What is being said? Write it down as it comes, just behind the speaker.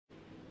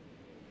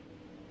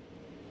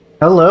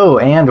Hello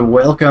and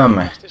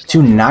welcome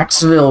to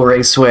Knoxville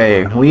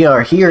Raceway. We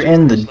are here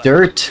in the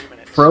Dirt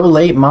Pro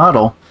Late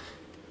model,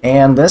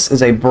 and this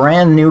is a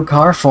brand new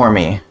car for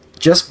me.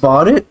 Just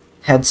bought it,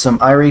 had some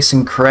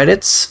iRacing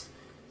credits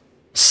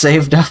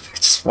saved up.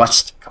 Just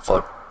watched a couple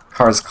of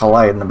cars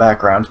collide in the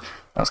background.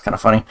 That was kind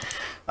of funny.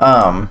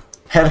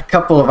 Had a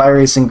couple of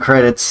iRacing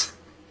credits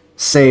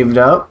saved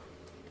up.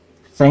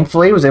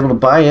 Thankfully, was able to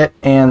buy it,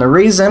 and the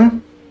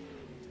reason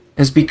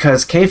is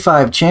because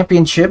K5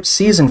 Championship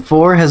Season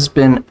 4 has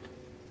been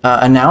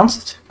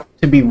announced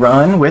to be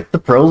run with the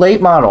Pro Late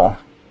model.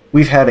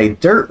 We've had a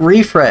dirt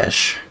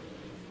refresh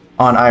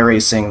on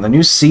iRacing. The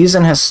new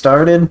season has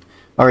started,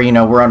 or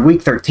we're on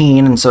week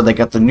 13, and so they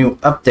got the new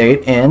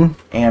update in,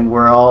 and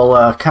we're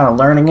all kind of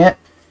learning it.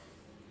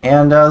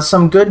 And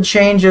some good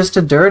changes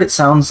to dirt, it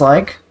sounds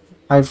like.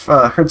 I've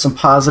heard some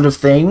positive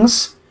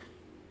things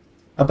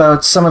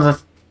about some of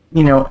the,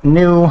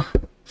 new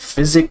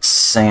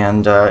physics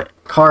and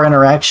car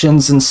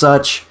interactions and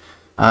such,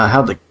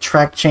 how the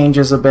track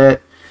changes a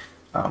bit,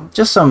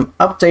 just some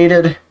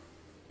updated,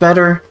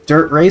 better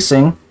dirt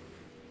racing.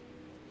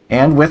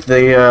 And with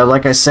the,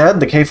 like I said,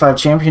 the K5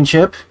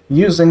 Championship,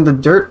 using the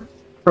Dirt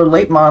Pro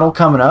Late model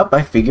coming up,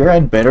 I figure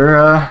I'd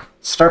better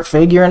start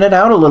figuring it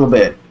out a little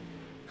bit.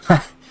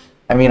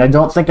 I mean, I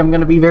don't think I'm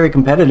going to be very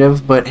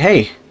competitive, but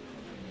hey,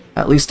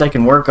 at least I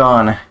can work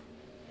on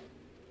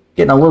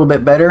getting a little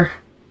bit better,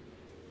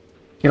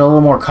 get a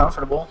little more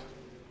comfortable,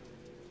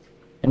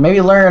 and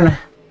maybe learn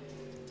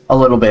a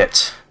little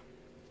bit.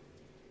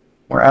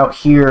 We're out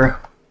here,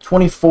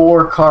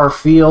 24 car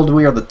field,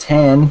 we are the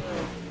 10.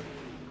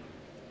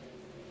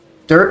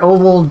 Dirt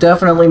oval,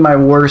 definitely my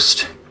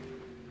worst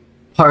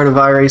part of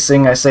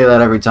iRacing. I say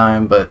that every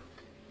time, but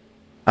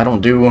I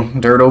don't do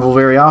dirt oval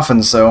very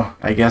often, so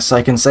I guess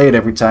I can say it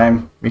every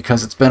time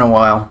because it's been a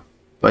while.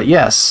 But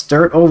yes,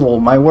 dirt oval,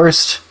 my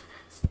worst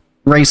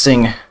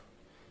racing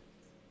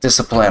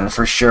discipline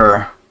for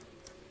sure.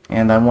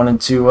 And I wanted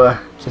to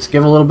just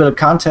give a little bit of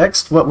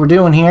context what we're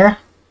doing here.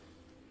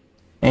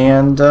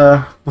 And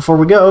before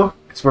we go,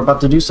 because we're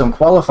about to do some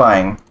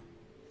qualifying,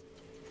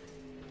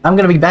 I'm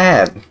going to be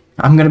bad.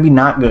 I'm going to be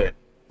not good.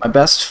 My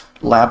best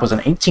lap was an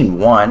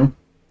 18.1,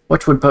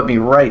 which would put me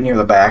right near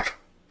the back.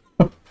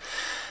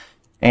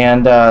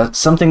 And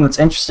something that's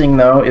interesting,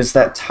 though, is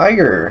that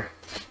tire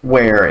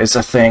wear is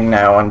a thing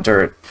now on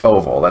dirt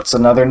oval. That's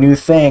another new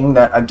thing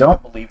that I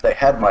don't believe they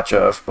had much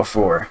of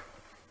before.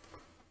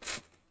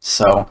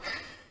 So,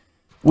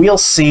 we'll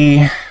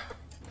see.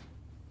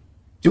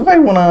 Do I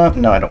want to...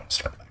 No, I don't want to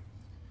start back.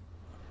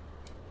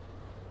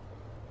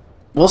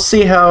 We'll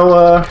see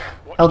how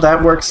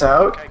that works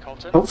out.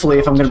 Hopefully,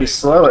 if I'm going to be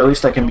slow, at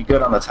least I can be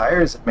good on the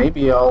tires, and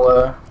maybe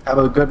I'll have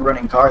a good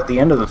running car at the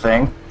end of the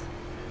thing.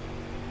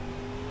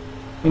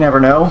 You never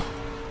know.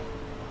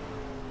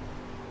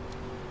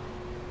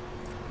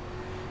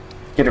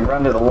 Get it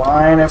run to the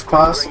line if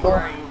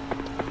possible.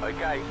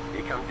 Okay,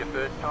 here comes your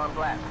first time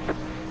lap.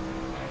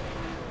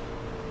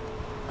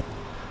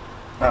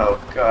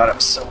 Oh god, I'm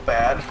so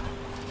bad.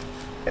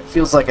 It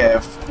feels like I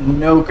have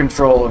no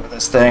control over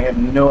this thing. I have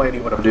no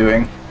idea what I'm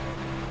doing.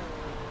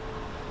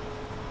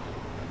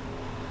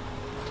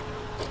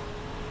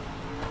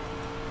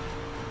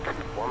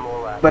 One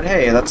more lap. But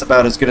hey, that's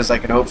about as good as I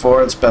could hope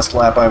for. It's the best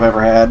lap I've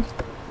ever had.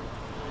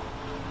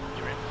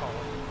 You're in pole.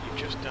 You've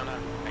just done an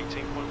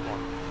 18.1.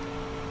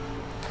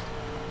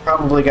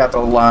 Probably got the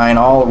line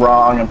all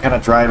wrong. I'm kind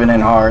of driving in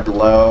hard,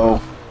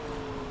 low.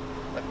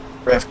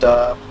 Rift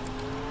up.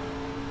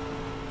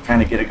 Trying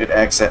to get a good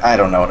exit. I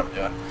don't know what I'm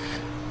doing.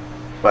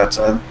 But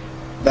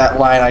that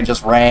line I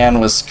just ran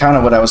was kind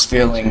of what I was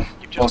feeling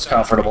most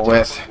comfortable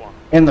with.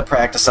 In the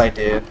practice I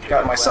did.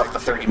 Got myself to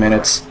 30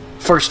 minutes.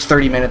 First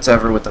 30 minutes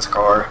ever with this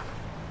car.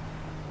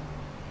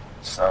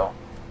 So,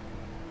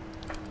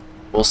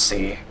 we'll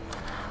see.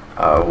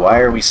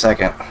 Why are we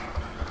second?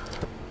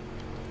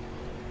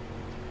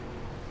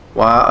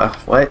 Why?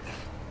 What?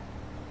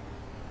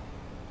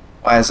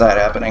 Why is that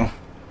happening?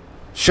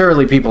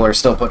 Surely people are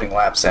still putting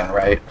laps in,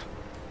 right?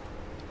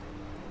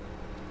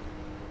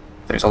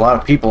 There's a lot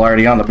of people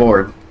already on the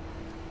board.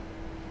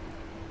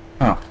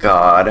 Oh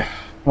god.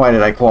 Why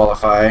did I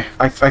qualify?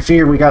 I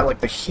figured we got like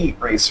the heat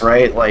race,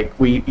 right? Like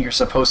you're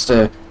supposed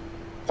to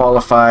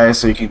qualify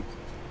so you can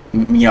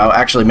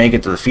actually make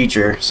it to the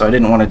feature, so I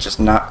didn't want to just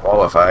not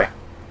qualify.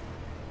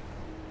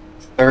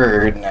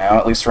 Third now,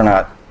 at least we're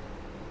not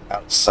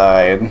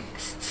outside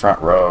front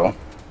row.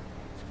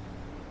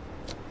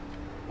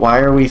 Why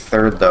are we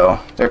third though?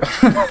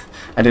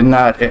 I did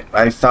not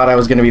I thought I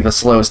was going to be the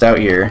slowest out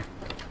here.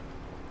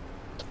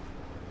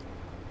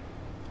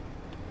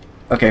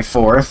 Okay,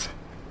 fourth.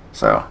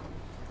 So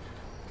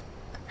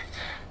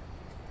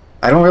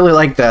I don't really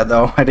like that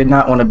though. I did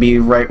not want to be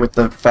right with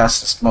the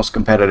fastest, most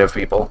competitive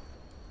people.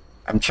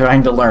 I'm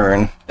trying to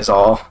learn, is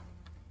all.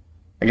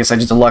 I guess I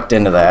just lucked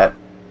into that.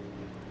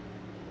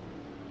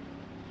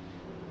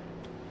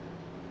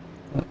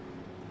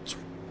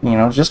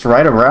 Just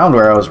right around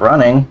where I was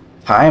running,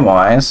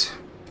 time-wise.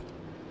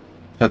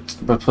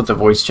 But put the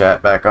voice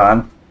chat back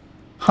on.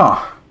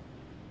 Huh.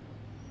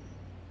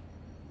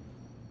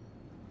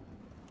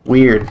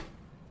 Weird.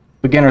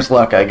 Beginner's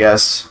luck, I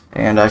guess.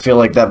 And I feel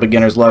like that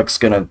beginner's luck's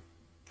gonna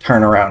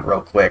turn around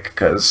real quick,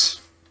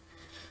 because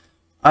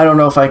I don't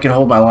know if I can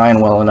hold my line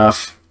well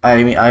enough.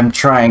 I mean, I'm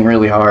trying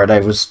really hard.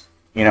 I'm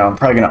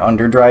probably gonna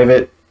underdrive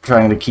it,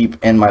 trying to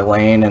keep in my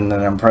lane, and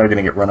then I'm probably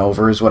gonna get run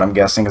over is what I'm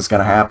guessing is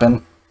gonna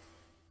happen.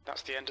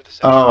 That's the end of the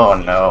session. Oh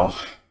no.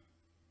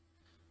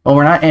 Well,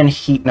 we're not in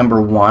heat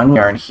number 1, we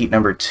are in heat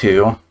number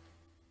 2.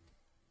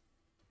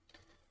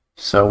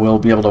 So we'll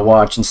be able to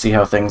watch and see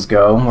how things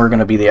go. We're going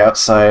to be the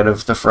outside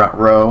of the front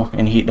row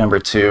in heat number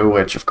 2,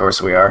 which of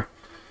course we are.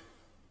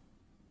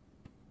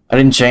 I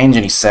didn't change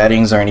any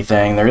settings or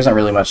anything. There isn't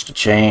really much to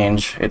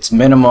change. It's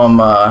minimum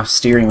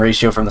steering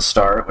ratio from the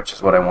start, which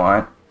is what I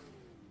want.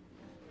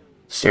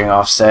 Steering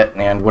offset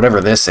and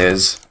whatever this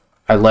is.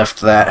 I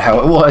left that how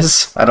it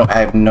was. I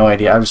have no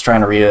idea. I was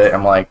trying to read it.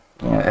 I'm like,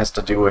 yeah, it has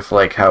to do with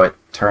like how it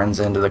turns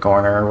into the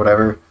corner or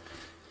whatever.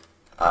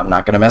 I'm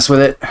not going to mess with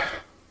it.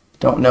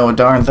 Don't know a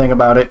darn thing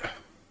about it.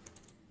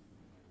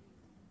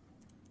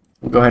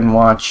 We'll go ahead and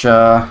watch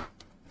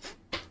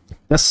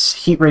this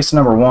heat race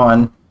number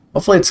 1.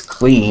 Hopefully it's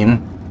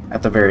clean,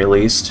 at the very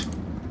least.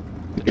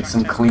 Get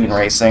some clean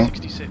racing.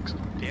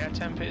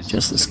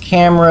 Just this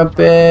camera a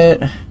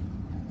bit.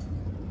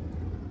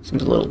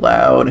 Seems a little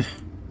loud.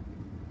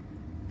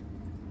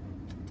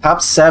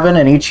 Top 7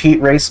 in each heat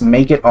race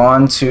make it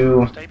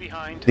onto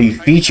the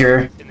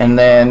feature, and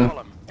then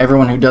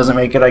everyone who doesn't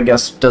make it, I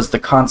guess, does the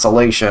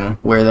consolation,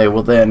 where they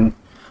will then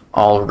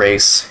all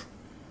race.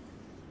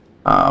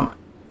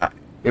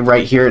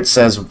 Right here it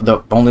says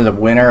only the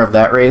winner of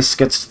that race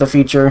gets to the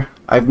feature.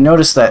 I've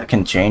noticed that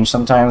can change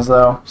sometimes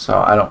though, so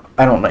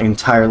I don't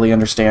entirely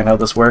understand how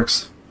this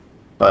works,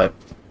 but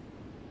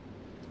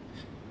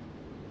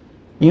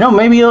you know,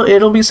 maybe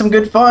it'll be some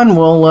good fun.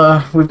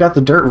 We've got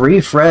the dirt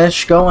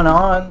refresh going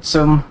on.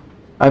 So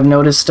I've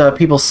noticed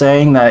people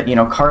saying that, you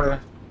know, car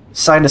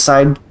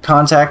side-to-side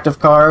contact of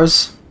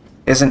cars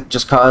isn't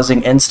just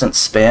causing instant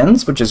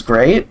spins, which is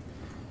great.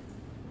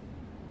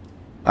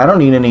 I don't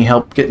need any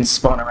help getting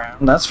spun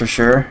around, that's for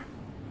sure.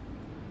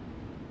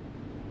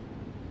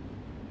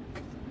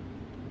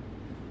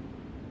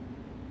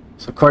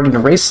 So according to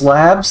Race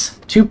Labs,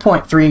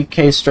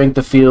 2.3k strength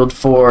of field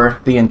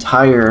for the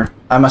entire,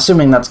 I'm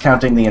assuming that's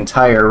counting the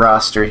entire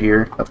roster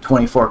here of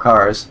 24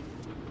 cars.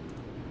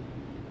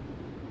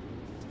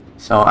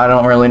 So I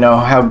don't really know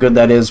how good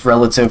that is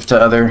relative to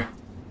other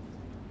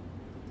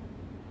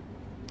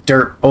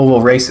dirt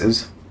oval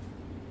races,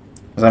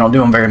 because I don't do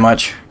them very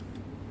much.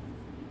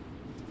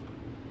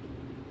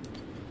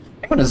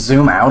 I'm going to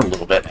zoom out a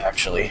little bit,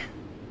 actually.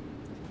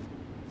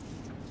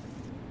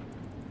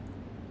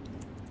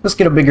 Let's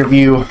get a bigger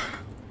view. I'm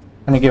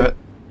going to give it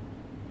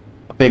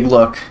a big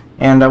look.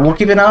 And we'll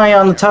keep an eye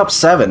on the top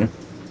 7,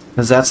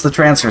 because that's the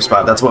transfer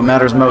spot. That's what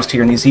matters most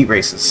here in these heat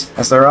races,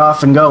 as they're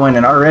off and going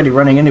and already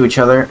running into each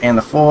other, and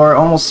the 4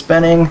 almost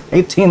spinning,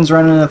 18's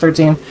running into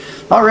 13,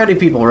 already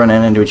people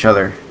running into each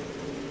other.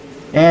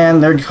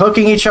 And they're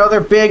hooking each other,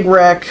 big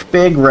wreck,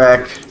 big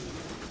wreck.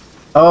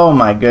 Oh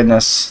my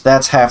goodness,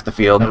 that's half the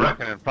field. They're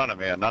wrecking in front of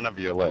me and none of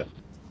you left.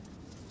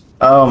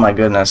 Oh my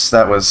goodness,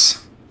 that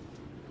was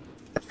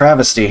a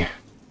travesty.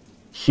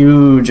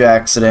 Huge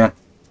accident.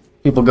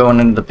 People going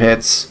into the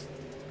pits.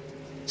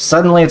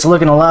 Suddenly it's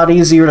looking a lot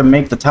easier to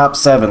make the top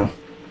 7,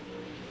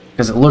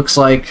 because it looks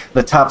like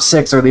the top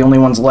 6 are the only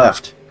ones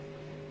left.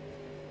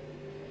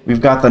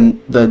 We've got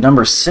the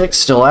number 6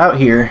 still out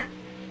here,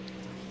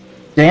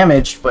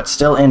 damaged but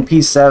still in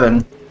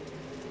P7,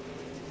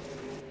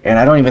 and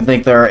I don't even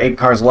think there are 8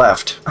 cars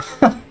left.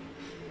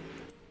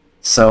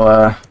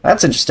 So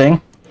that's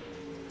interesting.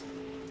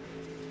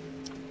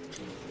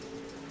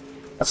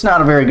 That's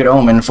not a very good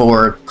omen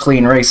for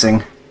clean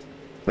racing.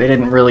 They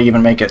didn't really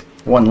even make it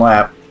 1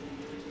 lap.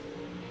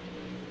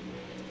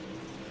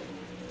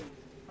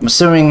 I'm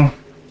assuming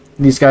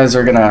these guys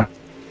are gonna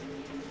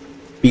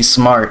be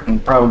smart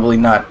and probably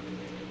not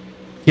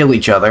kill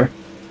each other,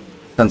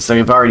 since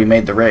they've already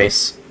made the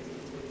race.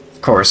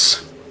 Of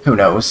course, who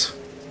knows?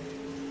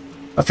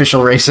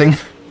 Official racing.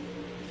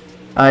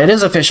 It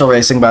is official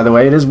racing, by the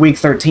way. It is week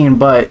 13,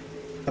 but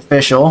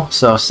official.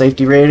 So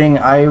safety rating,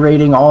 I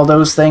rating, all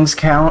those things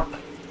count.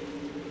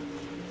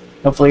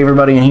 Hopefully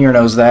everybody in here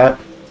knows that.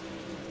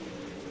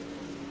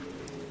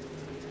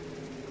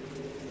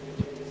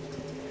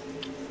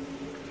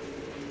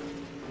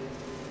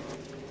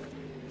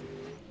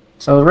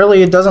 So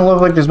really, it doesn't look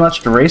like there's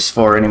much to race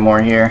for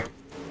anymore here.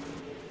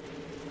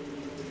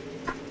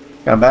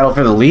 Got a battle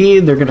for the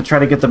lead. They're going to try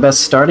to get the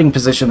best starting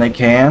position they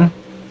can.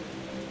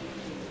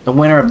 The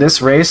winner of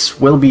this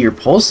race will be your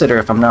pole sitter,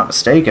 if I'm not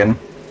mistaken.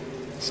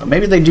 So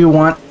maybe they do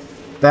want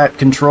that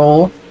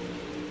control.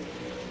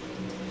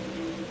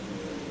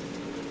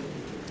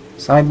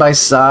 Side by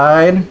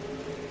side.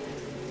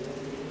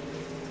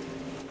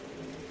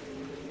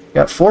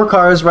 Got 4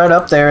 cars right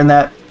up there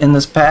in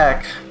this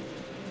pack.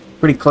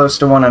 Pretty close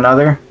to one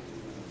another.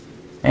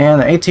 And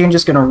the 18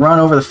 just going to run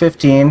over the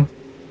 15.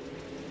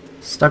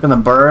 Stuck in the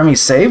berm. He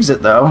saves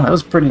it though. That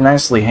was pretty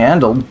nicely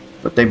handled.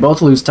 But they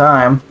both lose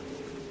time.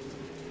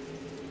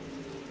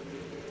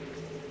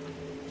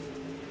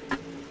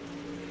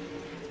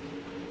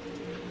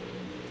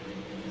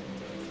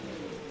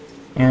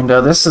 And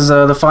this is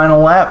the final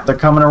lap. They're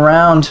coming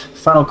around.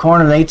 Final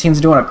corner. The 18's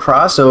doing a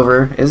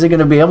crossover. Is he going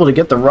to be able to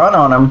get the run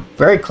on him?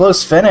 Very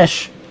close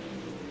finish.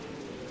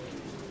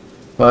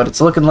 But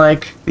it's looking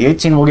like the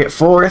 18 will get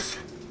 4th.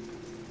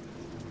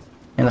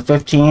 And the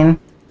 15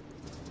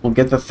 will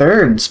get the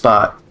 3rd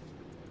spot.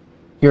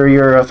 Here are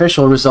your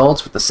official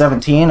results with the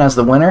 17 as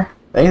the winner.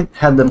 They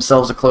had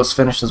themselves a close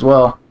finish as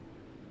well.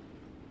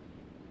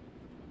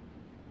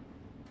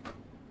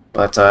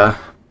 But,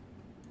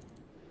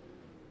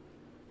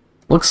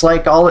 looks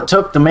like all it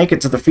took to make it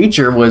to the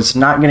feature was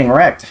not getting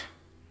wrecked.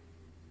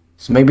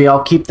 So maybe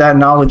I'll keep that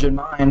knowledge in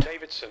mind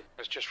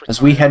as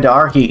we head to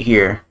our heat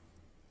here.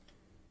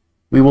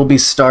 We will be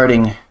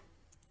starting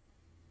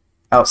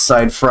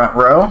outside front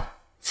row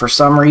for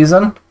some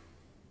reason.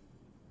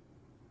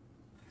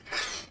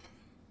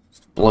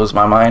 Blows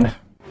my mind.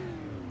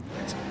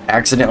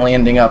 Accidentally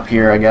ending up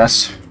here, I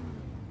guess.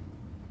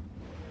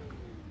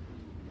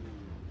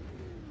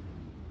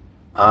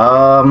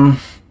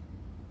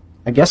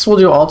 I guess we'll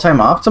do all-time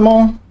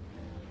optimal.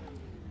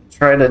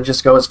 Try to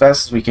just go as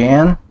fast as we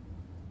can.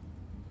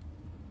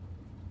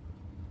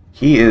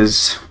 He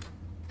is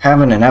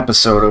having an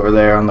episode over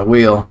there on the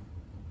wheel.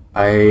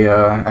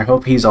 I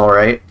hope he's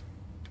alright.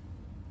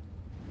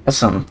 That's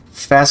some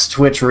fast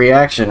twitch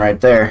reaction right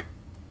there.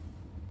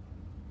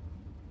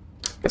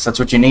 Guess that's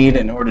what you need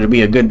in order to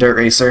be a good dirt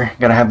racer.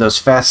 Gotta have those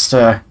fast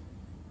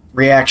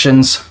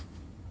reactions.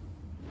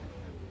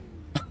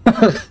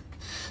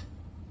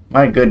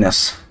 My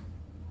goodness.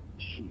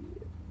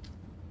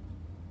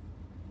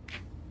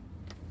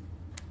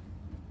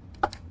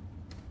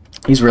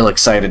 He's real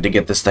excited to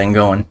get this thing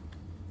going.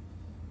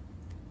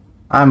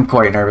 I'm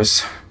quite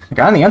nervous. The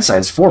guy on the inside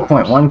is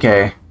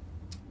 4.1k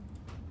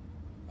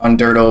on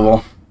dirt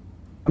oval.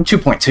 I'm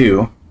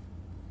 2.2.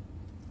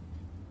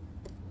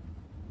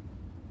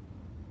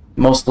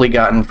 Mostly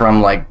gotten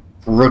from like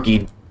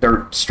rookie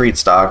dirt street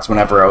stocks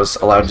whenever I was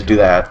allowed to do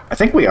that. I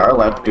think we are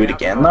allowed to do it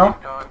again though.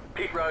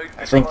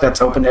 I think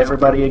that's open to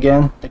everybody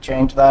again. They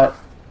changed that.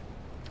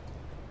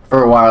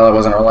 For a while I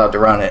wasn't allowed to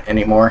run it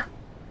anymore.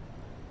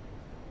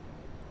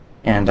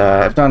 And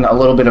I've done a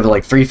little bit of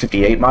like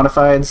 358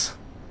 modifieds.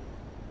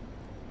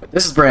 But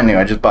this is brand new.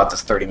 I just bought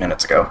this 30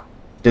 minutes ago.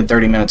 Did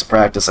 30 minutes of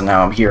practice and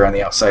now I'm here on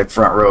the outside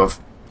front row of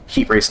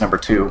heat race number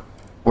 2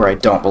 where I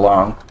don't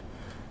belong.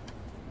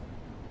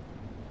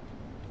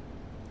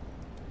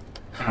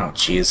 Oh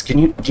jeez,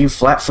 do you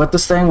flat foot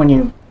this thing when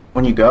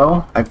you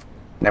go? I've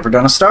never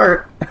done a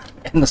start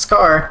in this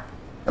car.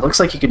 It looks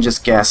like you can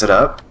just gas it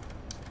up.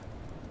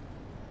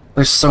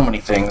 There's so many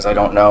things I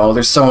don't know.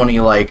 There's so many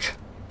like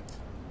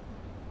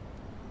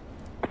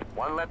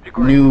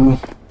new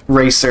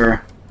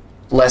racer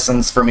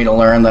lessons for me to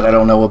learn that I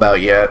don't know about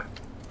yet.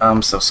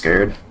 I'm so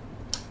scared.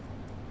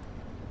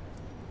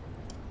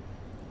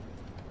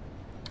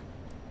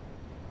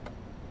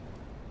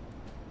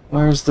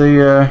 Where's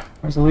the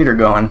leader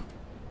going?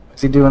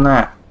 Why's he doing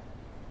that?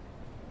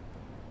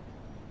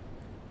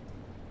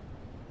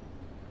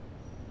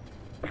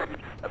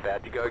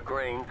 About to go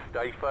green.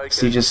 Stay focused.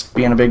 Is he just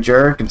being a big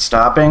jerk and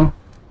stopping?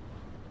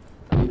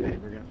 Okay,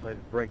 we're gonna play the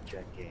brake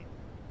check game.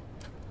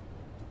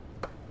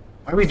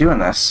 Why are we doing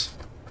this?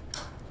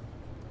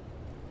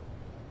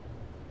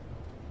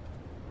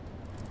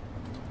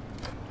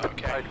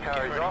 Okay. Those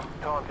cars off.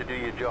 Time to do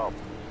your job.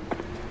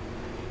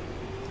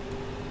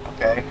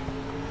 Okay.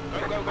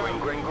 Green,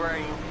 green,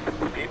 green.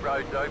 Pit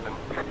road's open.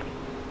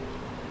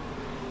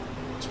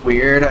 It's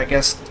weird, I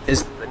guess.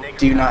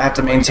 Do you not have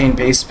to maintain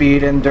base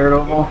speed in dirt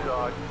oval?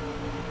 Inside.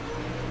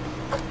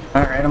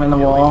 Alright, I'm in the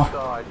wall.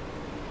 Inside.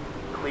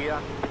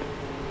 Clear.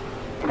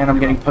 And I'm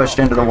getting pushed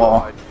into the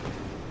wall.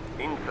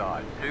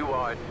 Inside. Too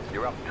wide.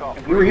 You're up top.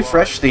 Can we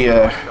refresh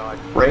the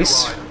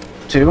race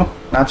too?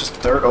 Not just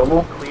dirt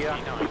oval? Clear.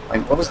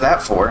 Like, what was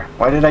that for?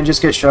 Why did I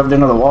just get shoved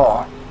into the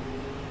wall?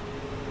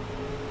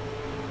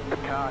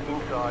 Car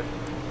inside.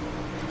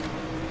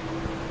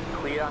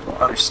 Clear. I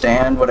don't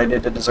understand what I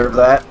did to deserve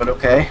that, but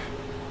okay.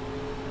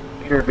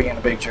 Leader being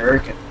a big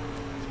jerk and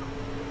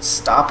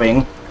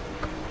stopping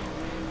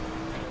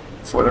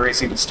before the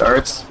race even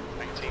starts.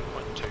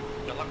 18.2.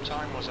 The lap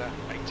time was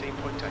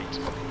 18.8.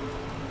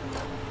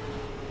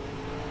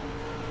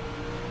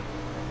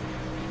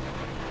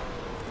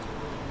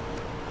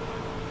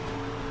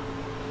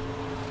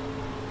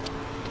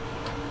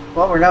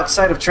 Well, we're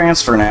outside of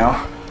transfer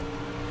now.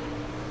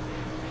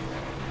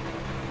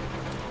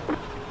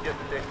 Just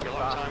a second. Your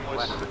lap time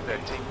was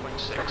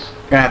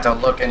 18.6. Gonna have to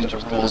look into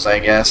the rules, I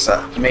guess.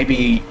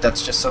 Maybe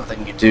that's just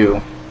something you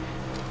do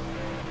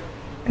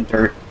in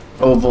dirt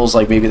ovals.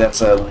 Like maybe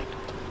that's a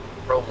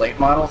pro late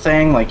model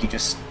thing. Like you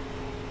just,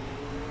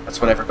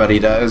 that's what everybody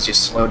does. You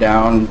slow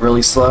down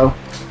really slow.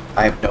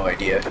 I have no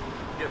idea. Just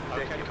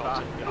a Okay, second.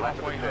 Colton, you're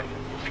halfway home.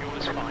 Fuel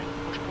is fine.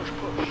 Push, push,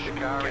 push. The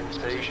car Get in into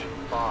station position.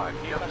 5.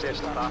 Your Just fastest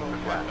step lap past the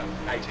for flat. Webber,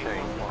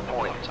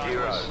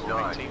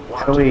 18.09.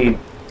 How do we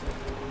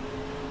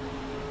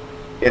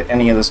get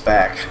any of this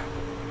back?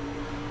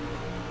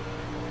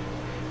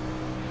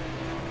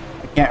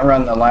 I can't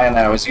run the line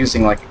that I was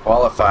using like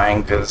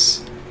qualifying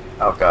because,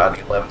 oh god,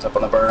 the 11's up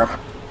on the berm.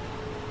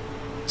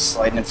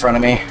 sliding in front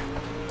of me.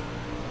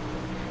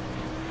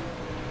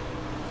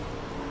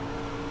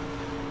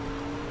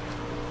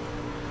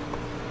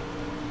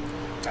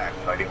 I have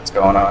no idea what's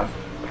going on.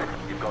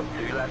 You've got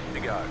 2 laps to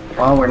go.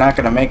 Well, we're not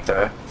going to make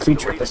the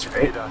feature at this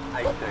rate.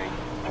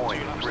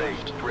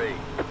 18.33.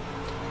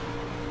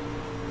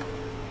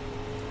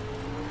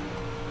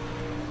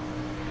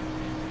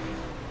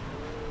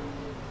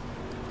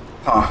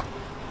 Huh.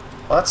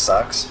 Well, that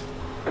sucks.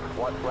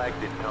 White flag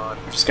this time.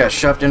 Just got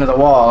shoved into the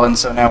wall, and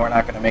so now we're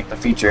not going to make the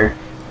feature.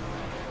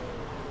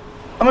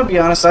 I'm going to be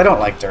honest, I don't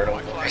like dirt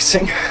oval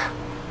racing.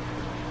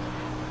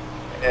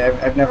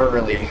 I've never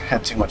really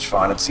had too much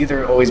fun. It's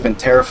either always been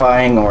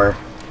terrifying or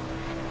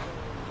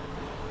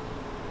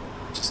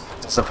just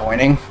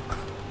disappointing.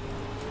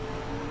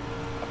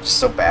 I'm just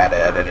so bad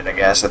at it, I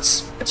guess.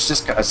 It's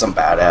just because I'm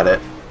bad at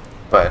it.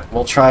 But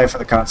we'll try for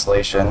the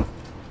consolation.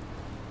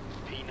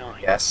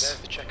 P9. Yes.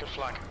 There's the checkered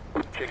flag.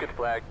 Checkered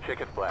flag,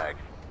 checkered flag.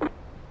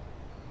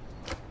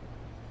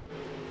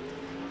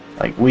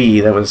 Like,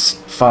 that was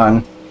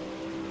fun.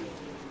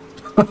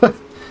 I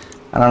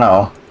don't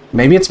know.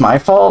 Maybe it's my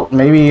fault?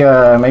 Maybe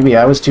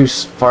I was too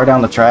far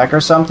down the track or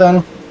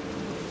something?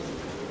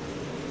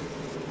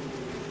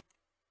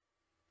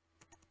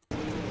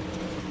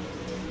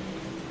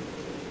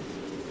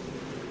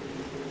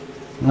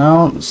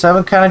 No,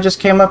 7 kind of just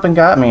came up and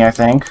got me, I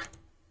think.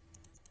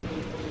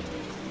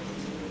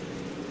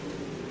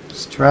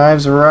 Just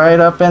drives right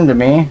up into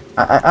me.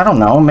 I don't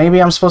know,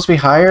 maybe I'm supposed to be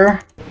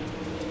higher?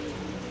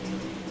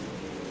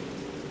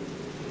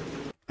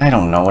 I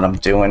don't know what I'm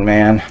doing,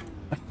 man.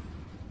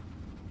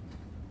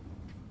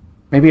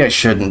 Maybe I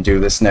shouldn't do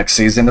this next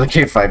season, the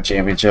K5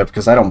 Championship,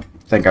 because I don't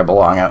think I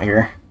belong out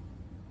here.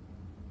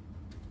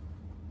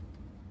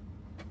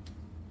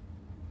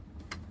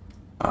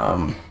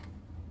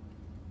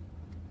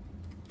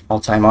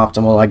 All-time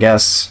optimal, I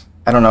guess.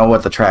 I don't know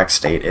what the track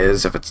state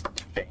is, if it's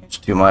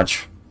changed too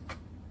much.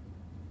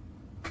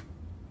 I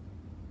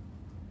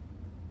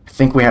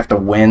think we have to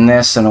win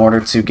this in order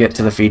to get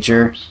to the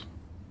feature.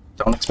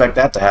 Don't expect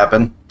that to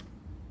happen.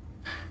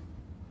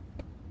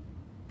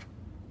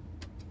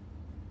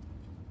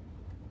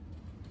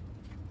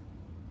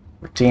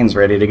 Routine's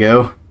ready to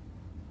go.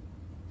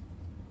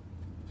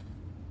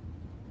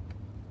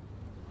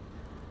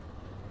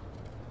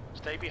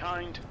 Stay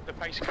behind the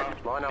pace car.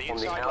 Line up on the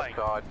inside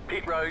outside.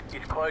 Pit road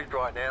is closed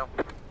right now.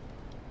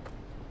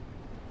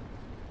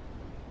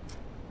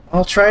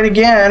 I'll try it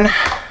again.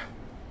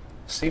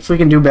 See if we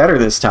can do better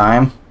this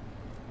time.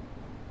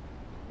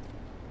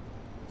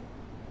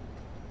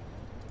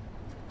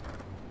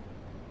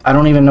 I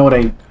don't even know what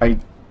I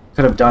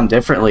could have done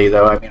differently,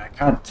 though. I mean, I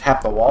kind of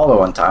tapped the wall the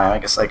one time. I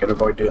guess I could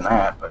avoid doing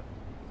that, but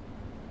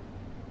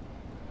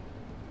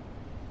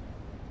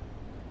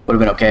would have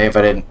been okay if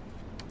I didn't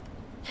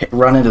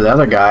run into the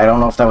other guy. I don't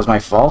know if that was my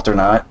fault or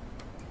not.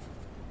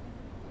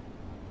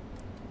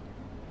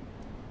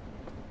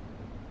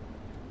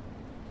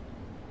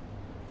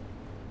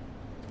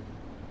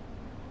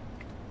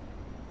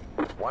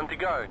 One to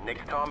go.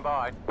 Next time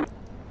by.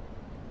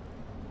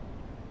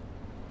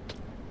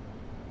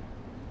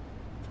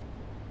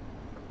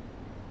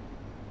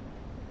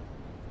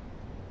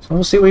 So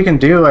we'll see what we can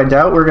do. I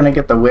doubt we're going to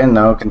get the win,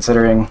 though,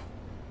 considering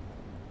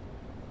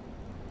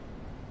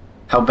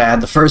how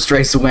bad the first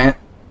race went.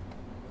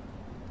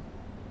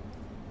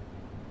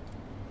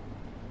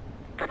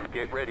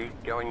 Get ready.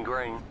 Going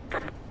green.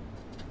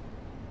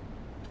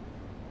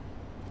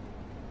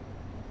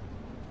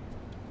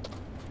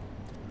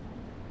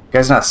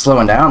 Guy's not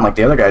slowing down like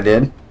the other guy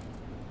did.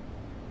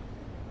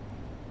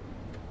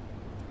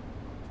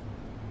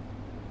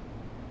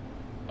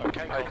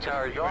 Okay, Pace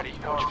car is off.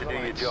 Time to do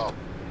your job.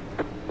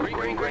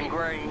 Green, green,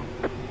 green.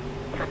 10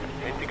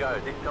 to go.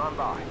 This time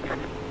by.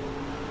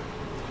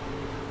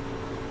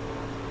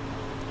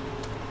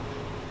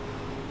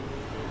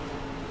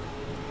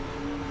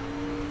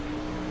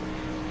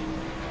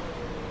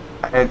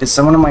 Is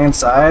someone on my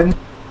inside?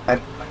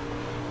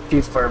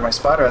 Chief or my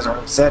spotter hasn't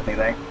really said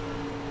anything. I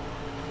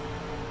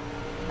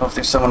don't know if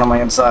there's someone on my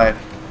inside.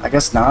 I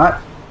guess not.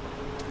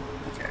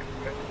 Okay,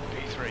 good.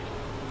 P3.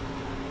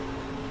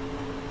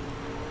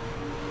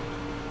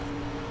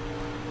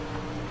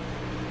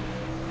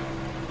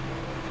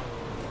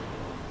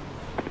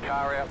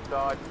 Car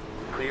outside.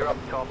 Clear up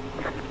top.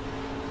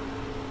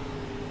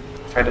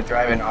 Tried to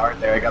drive in hard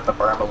there. I got the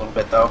berm a little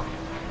bit, though.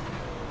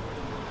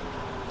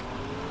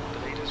 The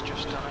leader's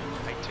just done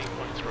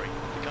 18.3.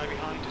 The guy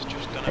behind has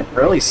just done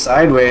Really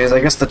sideways.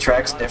 I guess the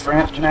track's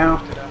different now.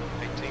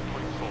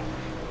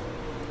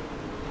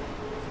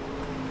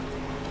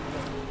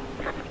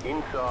 18.4.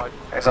 Inside.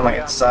 Guys on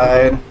my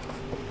inside.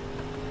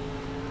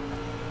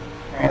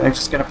 Alright, they're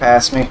just gonna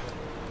pass me.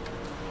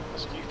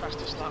 That's the new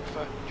fastest lap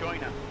for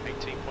Joyner.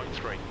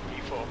 18.3.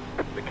 P4.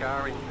 The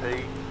car in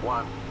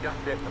P1 just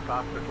set the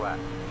fastest lap.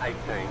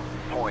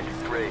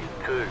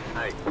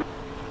 18.328.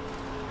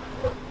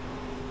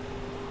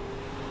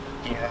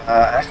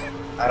 Yeah,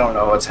 I don't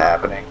know what's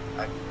happening.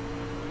 I'm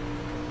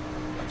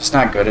just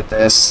not good at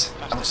this.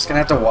 I'm just gonna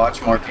have to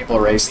watch more people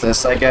race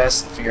this, I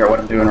guess, and figure out what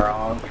I'm doing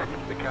wrong.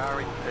 The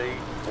car in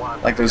P1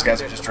 Like those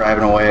guys are just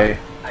driving away.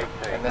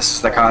 And this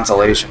is the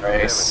Consolation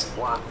race.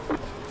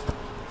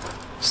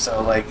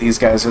 So like these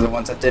guys are the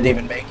ones that didn't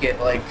even make it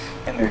like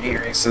in their heat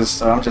races,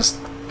 so I'm just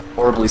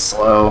horribly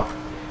slow.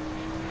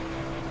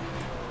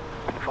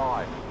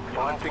 5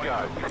 to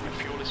go.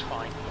 Fuel is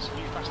fine. It's a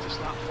new fastest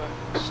lap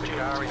for Stuart.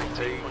 Car in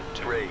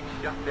T3,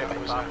 just That after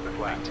was fastest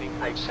lap.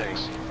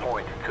 18.6.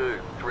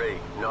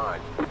 18.239.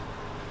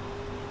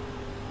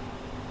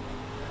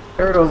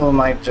 Third of them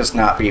might just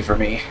not be for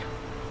me.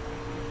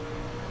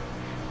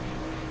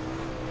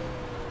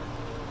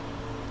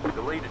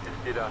 The leader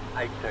just did a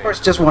 18. Of course,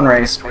 just one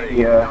race.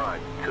 Maybe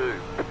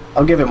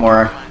I'll give it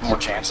more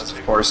chances,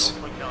 of course.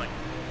 1.9.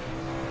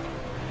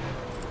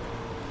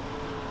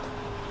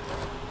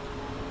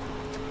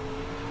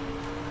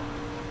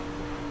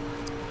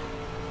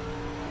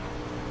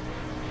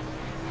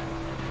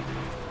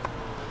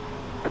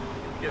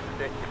 Just set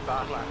your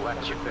fastest lap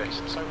That's your to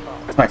best so far.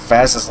 It's my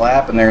fastest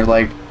lap, and they're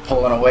like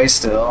pulling away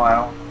still. I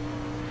don't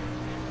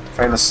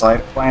try the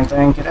slide plane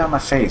thing. Get out of my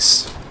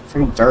face!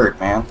 Freaking dirt,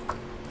 man.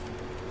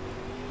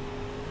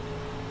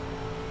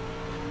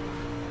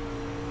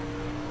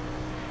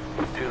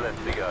 Two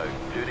left to go.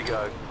 2 to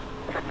go.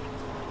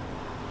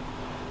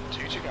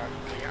 2 to go.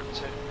 The gap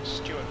to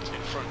Stuart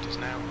in front is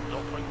now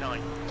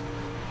 0.9.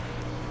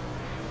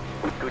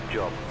 Good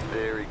job.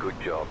 Very good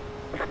job.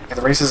 Yeah,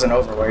 the race isn't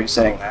over. Why are you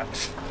saying that?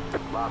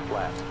 Last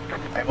lap.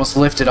 I almost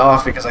lifted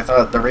off because I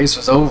thought the race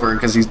was over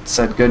because he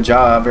said good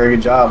job, very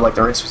good job, like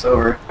the race was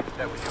over.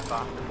 That was your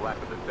fastest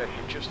lap of the session.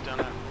 You've just done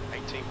a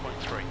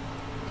 18.3.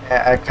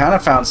 I kind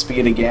of found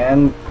speed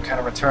again, kind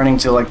of returning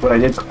to like what I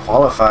did for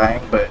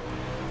qualifying, but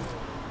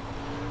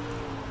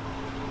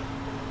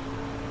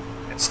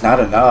it's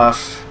not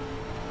enough.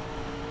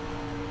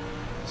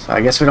 So I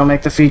guess we don't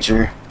make the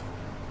feature.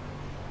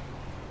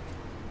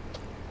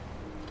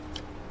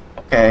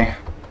 Okay.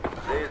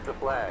 There's the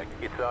flag.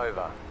 It's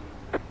over.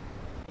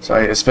 So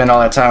I spend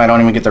all that time, I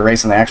don't even get the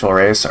race in the actual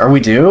race. Are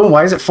we due?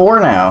 Why is it 4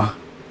 now?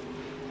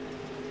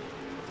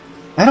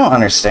 I don't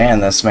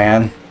understand this,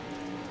 man.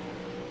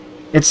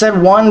 It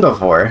said 1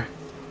 before.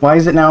 Why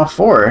is it now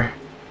 4?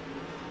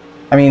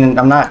 I mean,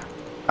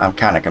 I'm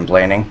kind of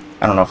complaining.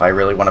 I don't know if I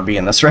really want to be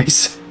in this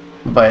race.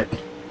 But,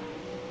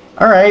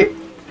 alright.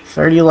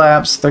 30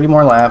 laps, 30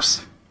 more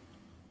laps.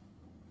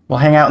 We'll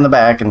hang out in the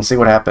back and see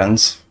what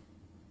happens.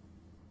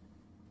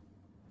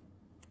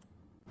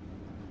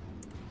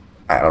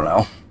 I don't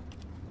know.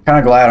 Kind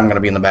of glad I'm going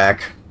to be in the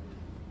back.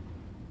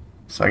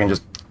 So I can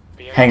just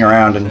hang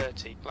around and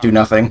do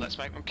nothing. Let's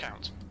make them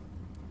count.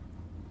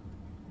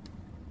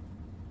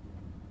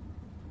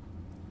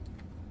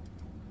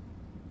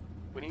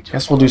 We need to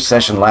Guess we'll do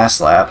session last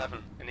lap.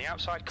 11 in the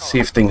outside See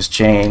if column. things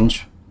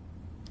change.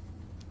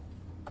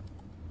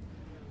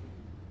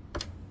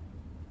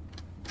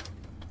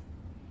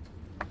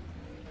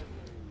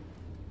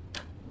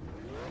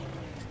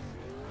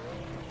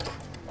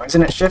 Why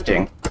isn't it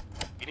shifting?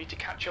 You need to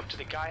catch up to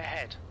the guy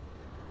ahead.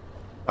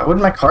 Why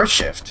wouldn't my car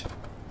shift? That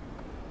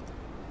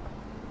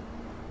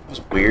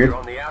was weird. You're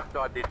on the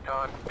outside this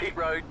time. Pit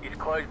road is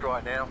closed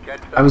right now.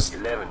 Catch I was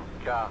 11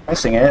 car.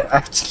 pressing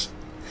it.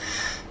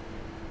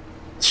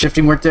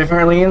 Shifting work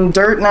differently in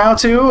dirt now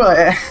too?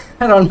 I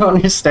don't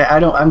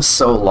understand. I'm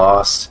so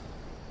lost.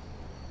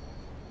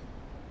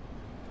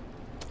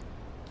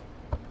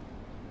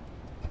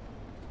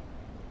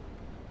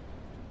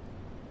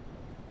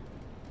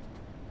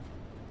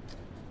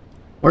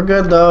 We're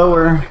good though.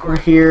 We're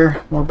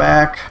here. We're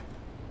back.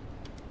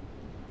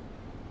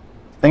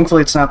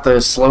 Thankfully, it's not the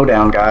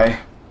slowdown guy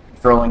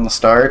controlling the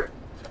start,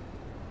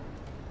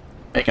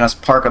 making us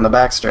park on the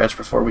backstretch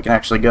before we can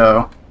actually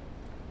go.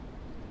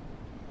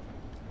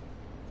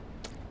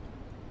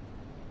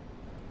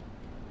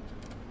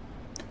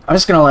 I'm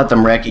just gonna let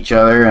them wreck each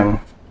other, and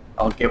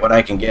I'll get what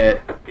I can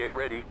get. Get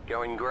ready.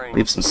 Going green.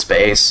 Leave some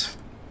space.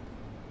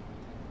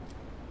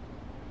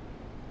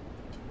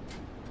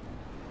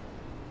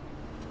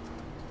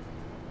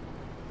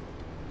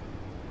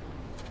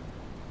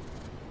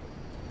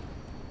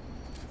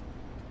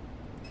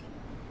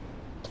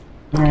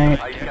 Alright,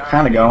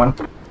 kind of going.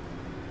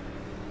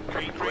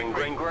 Green,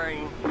 green,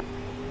 green.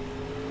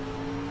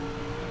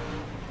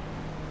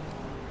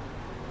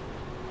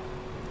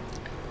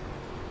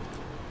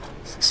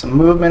 See some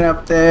movement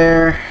up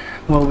there.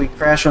 Will we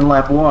crash on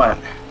lap 1?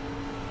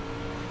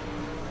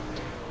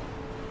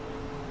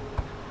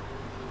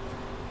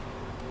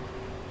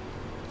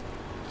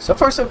 So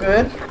far, so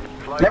good.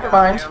 Slow Never car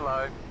mind. down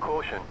low.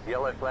 Caution.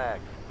 Yellow flag.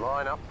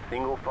 Line up.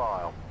 Single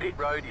file. Pit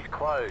road is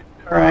closed.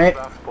 Alright.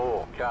 Last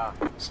 4 car.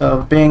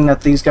 So, being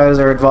that these guys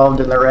are involved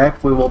in the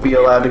wreck, we will be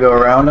allowed to go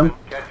around them.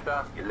 Catch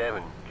start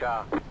 11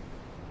 car.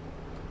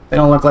 They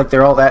don't look like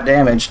they're all that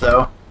damaged,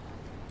 though.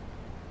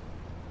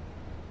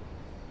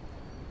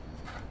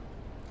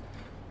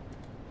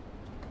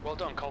 Well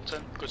done,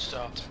 Colton. Good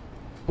start.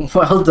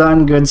 Well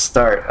done, good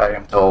start, I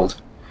am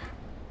told.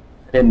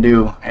 I didn't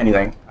do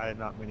anything. I did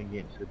not mean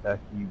against it. That's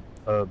you,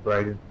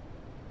 Brayden.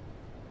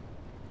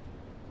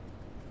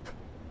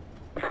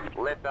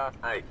 Letter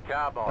 8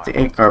 car by. The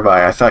 8 car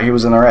by, I thought he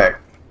was in the wreck.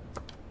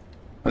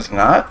 Was he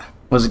not?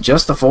 Was it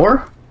just the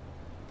 4?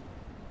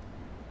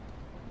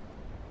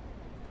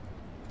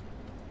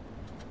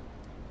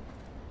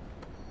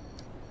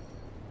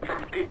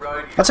 Pit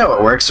road. That's how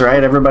it works,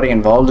 right? Everybody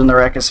involved in the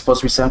wreck is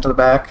supposed to be sent to the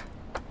back.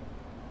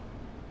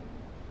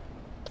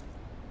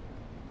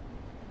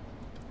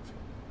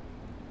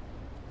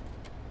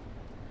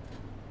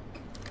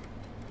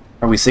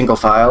 Are we single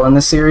file in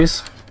this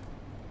series?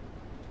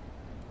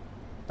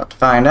 About to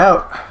find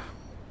out.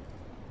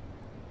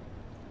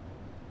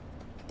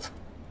 I'm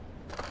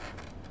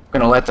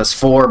gonna let this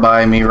 4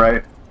 by me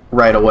right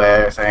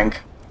away, I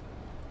think.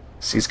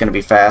 So he's gonna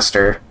be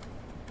faster.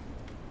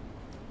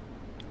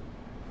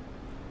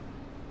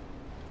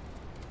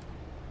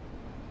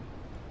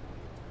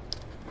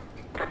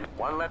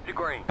 One left to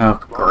green. Oh,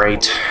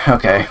 great.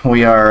 Okay,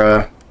 we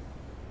are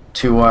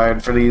too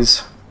wide for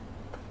these.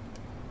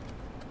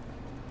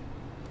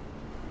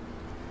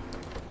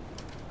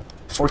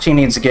 14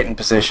 needs to get in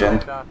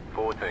position.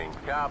 14.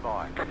 Car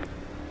by.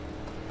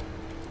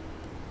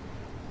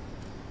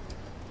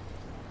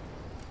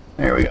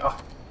 There we go.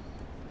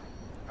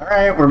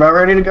 Alright, we're about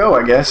ready to go,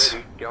 I guess.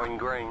 Ready, going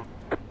green.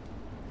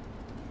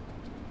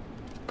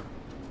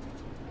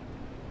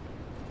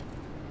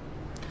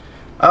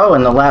 Oh,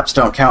 and the laps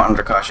don't count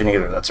under caution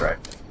either, that's right.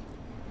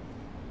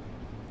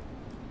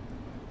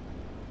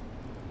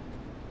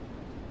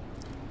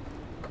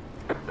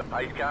 The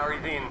pace car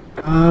is in.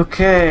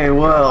 Okay,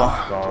 well,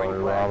 Sorry,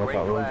 Rob, I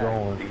thought we were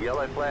going. The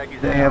yellow flag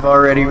is they out. have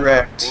already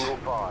wrecked. Single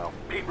file.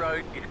 Pit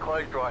road is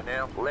closed right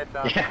now. Left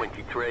up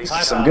 23. This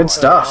is some good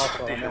stuff.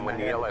 Position when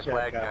the yellow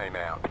flag came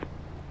out.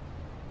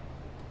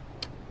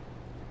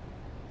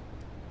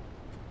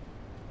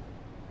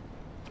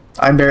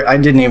 I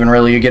didn't even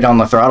really get on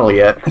the throttle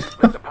yet.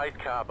 Let the pace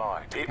car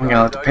by. Pit We're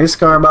gonna let road's the open. pace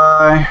car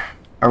by.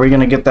 Are we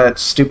gonna get that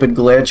stupid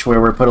glitch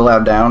where we're put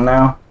allowed down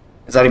now?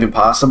 Is that even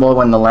possible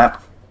when the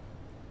lap...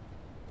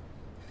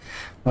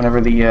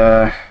 Whenever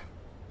the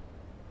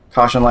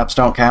caution laps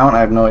don't count? I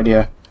have no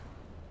idea.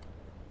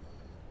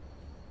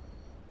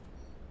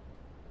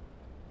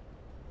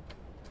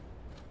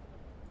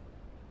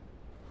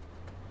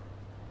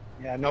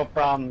 Yeah, no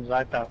problems.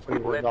 I thought we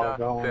was all Left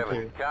going up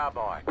 7. too. Car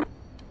by.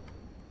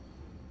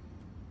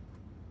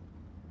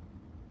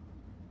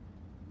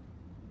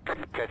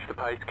 Catch the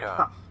pace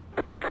car.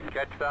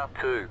 Catch the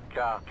 2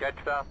 car. Catch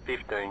the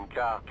 15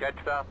 car. Catch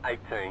the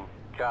 18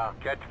 car.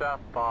 Catch the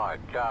 5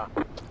 car.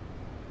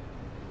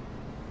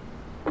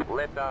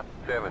 Let the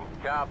 7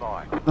 car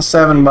by. The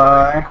 7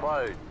 by.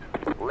 Closed.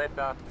 Let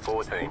the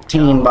 14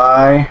 15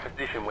 by.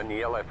 position when the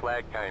yellow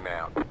flag came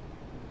out.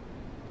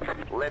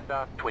 Let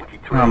the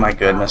 23. Oh my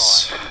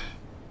goodness.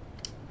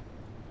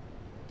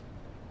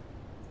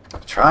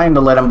 Trying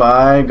to let him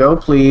by. Go,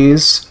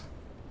 please.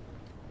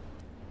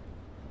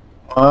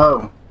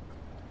 Whoa.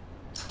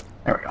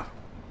 There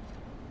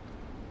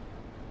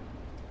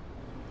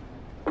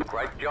we go.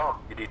 Great job.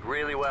 You did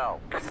really well.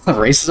 The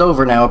race is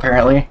over now,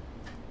 apparently.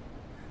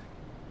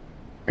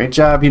 Great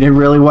job. You did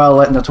really well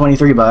letting the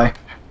 23 by.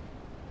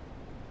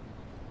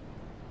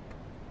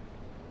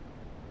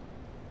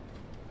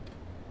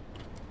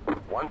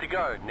 One to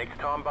go. Next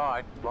time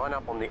by. Line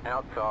up on the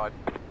outside.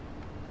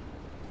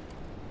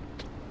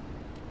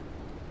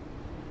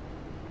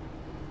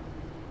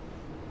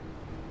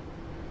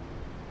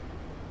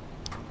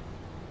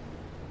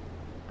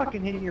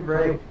 Fucking hit your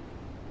brake.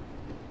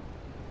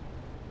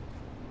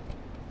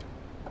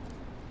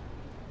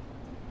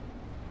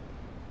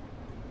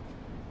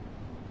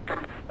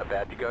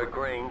 About to go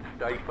green.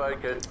 Stay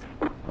focused.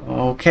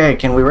 Okay,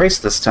 can we race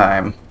this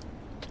time?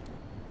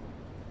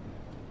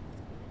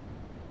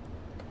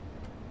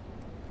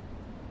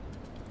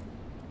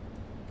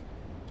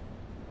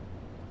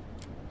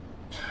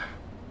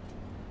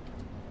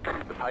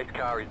 The pace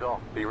car is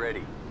off. Be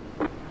ready.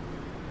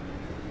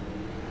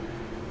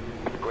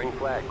 Green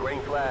flag.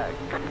 Green flag.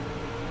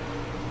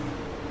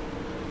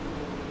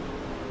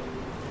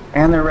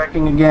 And they're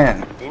wrecking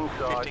again.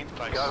 Inside. 15th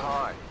place. Go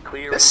high.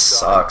 Clear This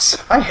inside.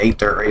 sucks. I hate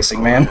dirt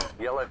racing, man.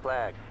 Yellow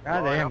flag.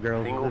 Goddamn, Line up,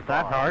 girls, single is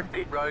that file. hard?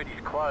 Pit road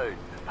is closed.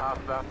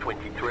 Past the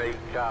 23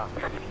 car.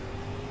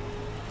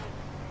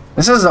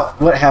 This is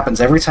what happens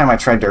every time I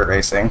try dirt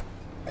racing.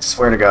 I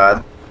swear to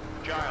God.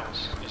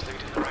 Giles is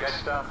leading the race.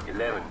 Catch the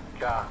 11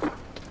 car.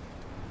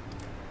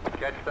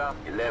 Catch the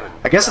 11.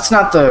 I guess it's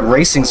not the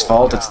racing's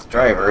fault, it's the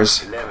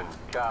drivers. 11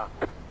 car.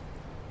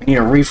 We need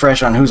a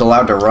refresh on who's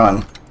allowed to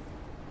run.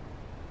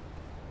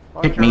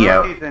 Pick me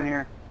out. In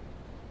here.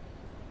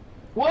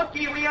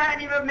 Wookie, we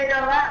hadn't even made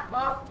a lap,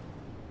 Buck.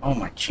 Oh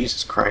my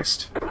Jesus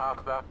Christ.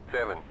 Past the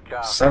 7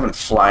 car. 7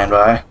 flying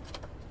by.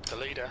 The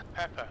leader,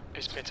 Pepper,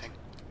 is pitting.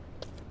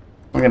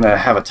 We're gonna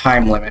have a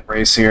time limit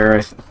race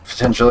here,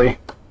 potentially.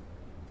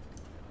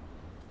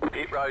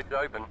 Pit road's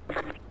open.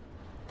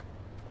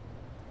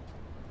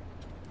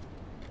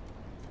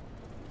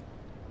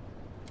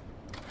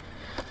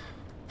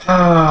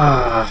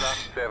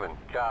 Past the 7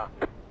 car.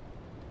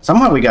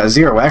 Somehow we got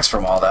 0x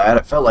from all that.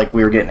 It felt like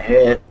we were getting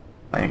hit.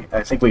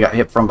 I think we got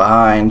hit from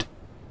behind.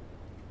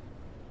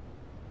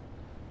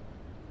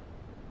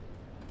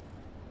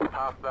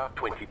 Past the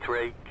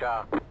 23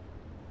 car.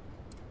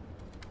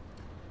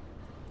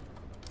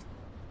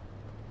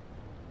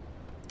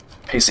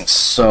 Pacing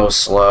so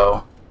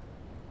slow.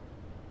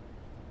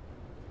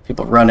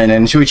 People running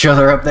into each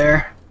other up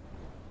there.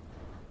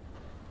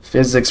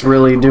 Physics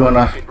really doing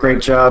a great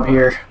job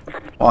here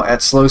while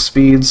at slow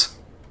speeds.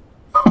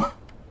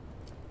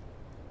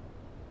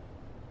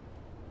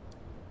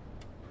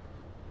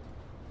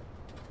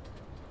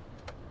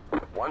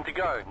 One to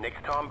go.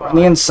 Next time On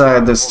the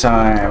inside this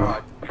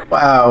time.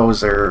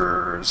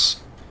 Wowzers.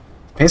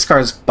 Pace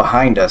car's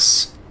behind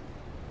us.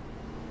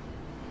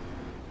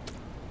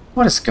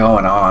 What is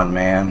going on,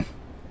 man?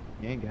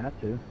 You ain't got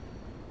to.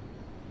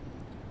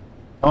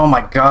 Oh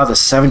my god, the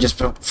 7 just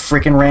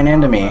freaking ran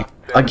into me.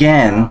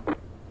 Again.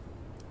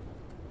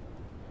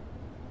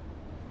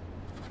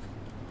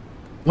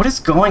 What is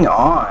going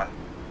on?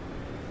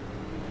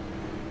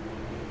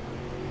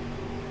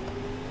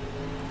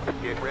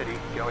 Get ready.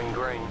 Going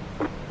green.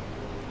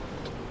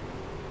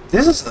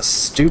 This is the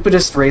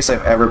stupidest race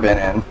I've ever been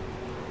in.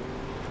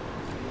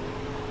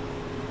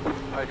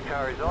 Post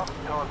car is off.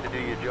 Time to do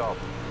your job.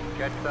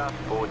 Catch the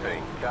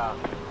 14 car.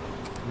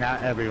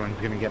 Not everyone's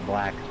gonna get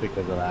blacks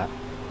because of that.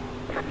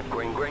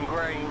 Green, green,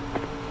 green.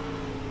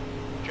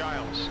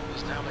 Giles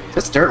is now leading.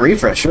 This dirt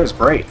refresh sure is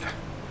great.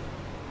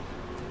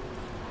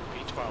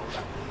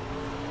 P12.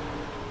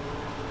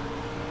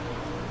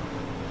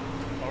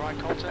 Alright,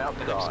 Colton, the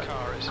next Outside.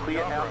 car is Clear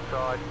Yarborough.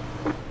 outside.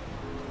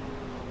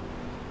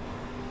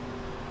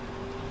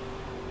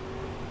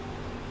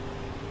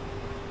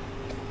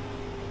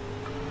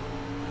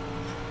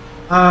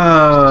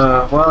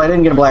 Well, I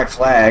didn't get a black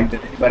flag.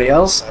 Did anybody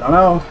else? I don't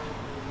know.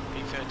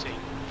 P13,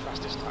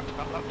 fastest lap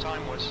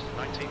time was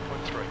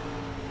 19.3.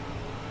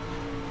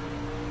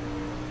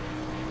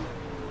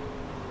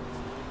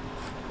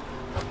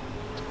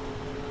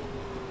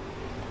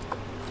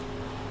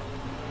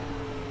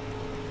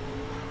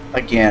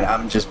 Again,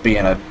 I'm just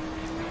being a,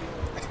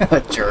 a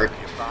jerk.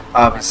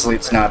 Obviously,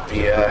 it's not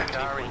the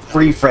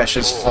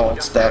refresh's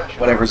fault that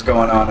whatever's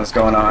going on is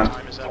going on.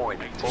 Time is up.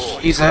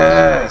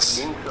 Jesus!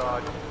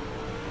 Inside.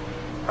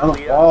 Out of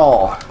the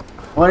wall.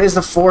 What is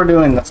the 4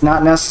 doing? That's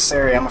not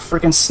necessary. I'm a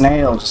freaking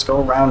snail. Just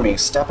go around me,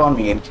 step on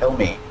me, and kill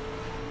me.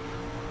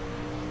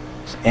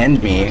 Just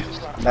end me.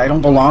 I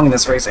don't belong in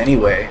this race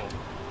anyway.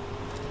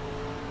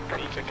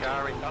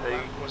 Car in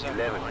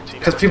P11.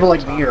 Because people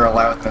like me are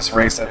allowed in this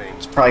race,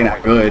 that's probably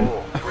not good.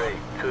 4, 3,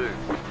 2.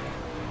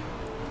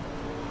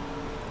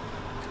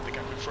 The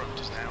gap in front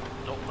is now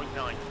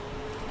 0.9.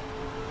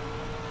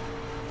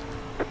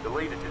 The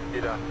leader just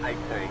did a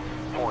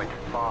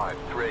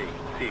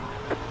 18.536.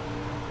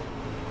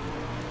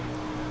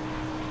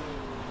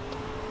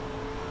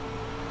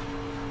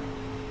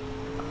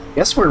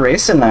 Guess we're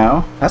racing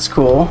now. That's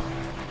cool.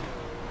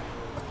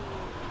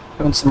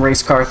 Doing some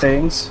race car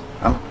things.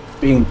 I'm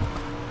being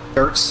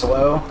dirt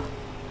slow.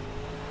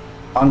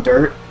 On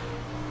dirt.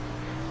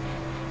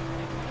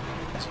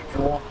 As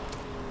usual.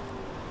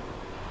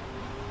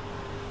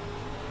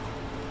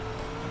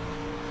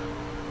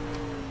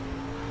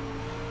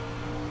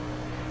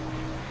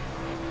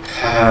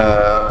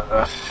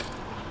 Uh,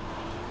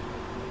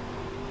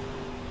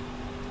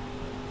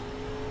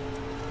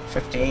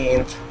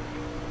 15th,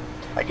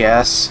 I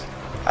guess.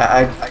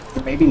 I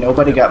maybe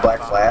nobody got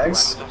black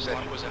flags, Last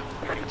lap was at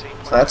 18.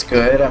 so that's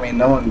good. I mean,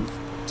 no one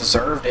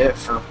deserved it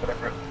for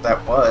whatever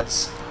that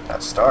was,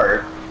 that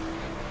start.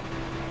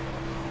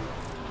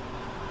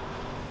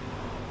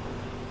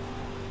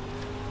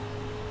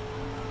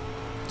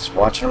 Just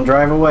watching them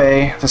drive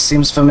away. This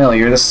seems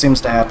familiar. This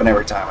seems to happen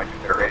every time I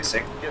do dirt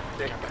racing. Gap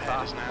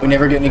ahead is now We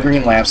never get any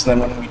green laps,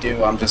 and then when we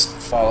do, I'm just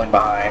falling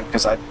behind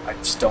because I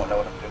just don't know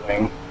what I'm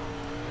doing.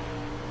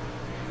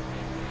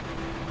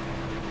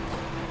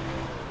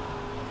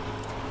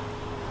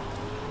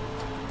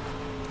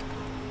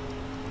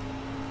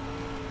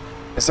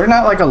 Is there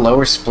not like a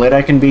lower split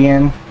I can be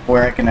in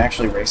where I can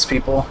actually race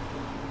people?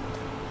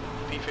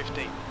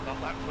 P15.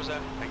 That lap was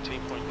at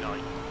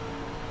 18.9.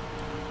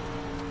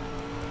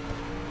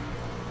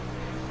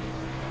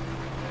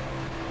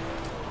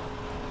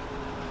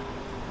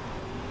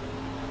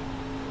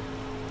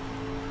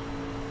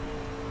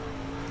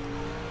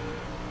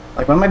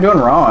 Like, what am I doing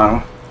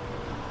wrong?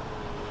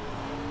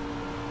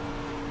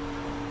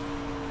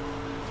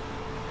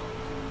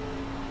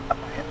 Am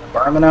I hitting the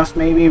berm enough,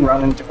 maybe?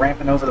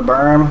 Ramping over the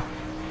berm?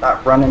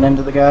 Not running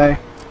into the guy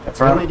in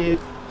front? Really, dude?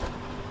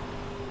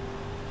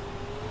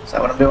 Is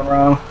that what I'm doing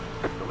wrong?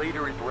 The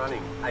leader is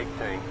running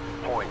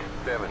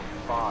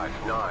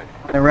 18.759.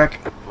 I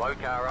reckon. Low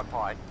car up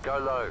high. Go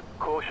low.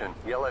 Caution.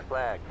 Yellow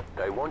flag.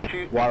 They want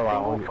you. Why do I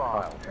single want to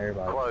file. fucking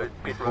everybody? Closed.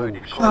 Pit road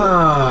is closed.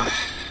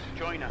 Ah,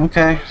 Joiner.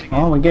 okay,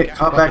 well, we get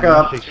caught back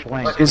up.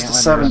 What is the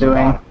 7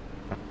 doing?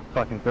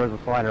 Fucking throws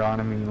a slider on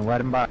him and you let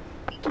him by.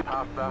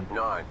 Past the 9.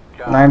 Car.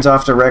 9's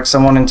off to wreck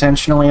someone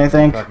intentionally, I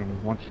think.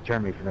 Fucking wants to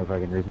turn me for no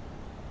fucking reason.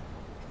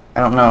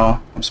 I don't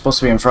know. I'm supposed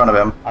to be in front of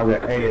him. I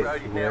got 8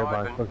 Road is now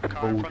everybody's open. fucking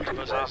Car in bullshit. front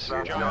of us is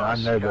I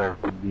Giles. know better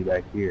than to be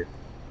back here.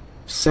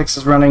 6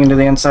 is running into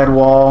the inside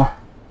wall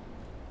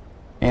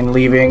and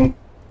leaving.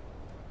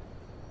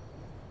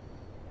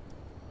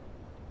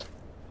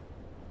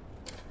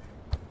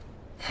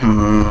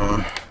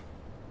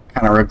 Kind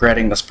Kind of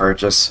regretting this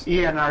purchase.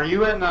 Ian, are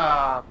you in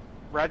the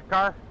red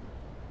car?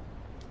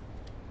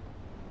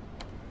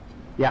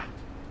 Yeah.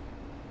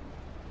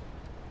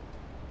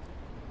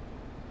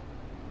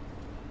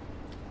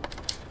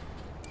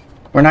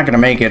 We're not going to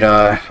make it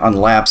on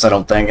laps, I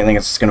don't think. I think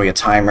it's going to be a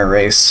timer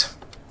race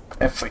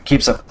if it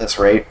keeps up at this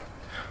rate.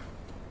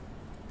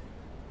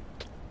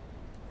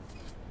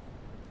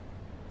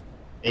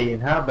 Ian,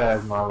 how bad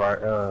is my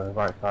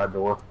right side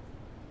door?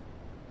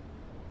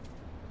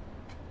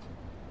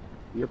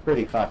 You're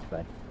pretty fast,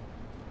 man.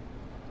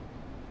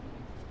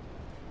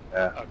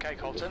 Okay,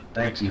 Colton. The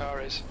Thank next you.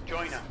 car is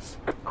Joyner.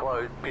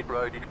 Closed. Pit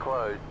road is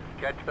closed.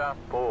 Catch the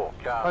 4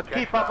 car. Let's catch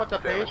keep up with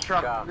the 7 base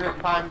truck car. this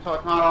time so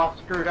it's not all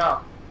screwed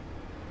up.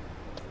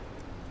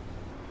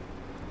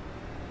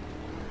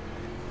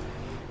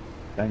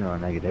 I know,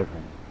 make a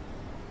difference.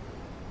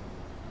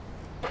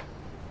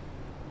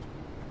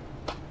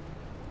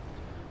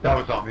 That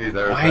was on me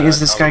there. Why is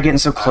this guy getting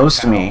so close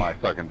to me? My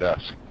fucking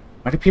desk.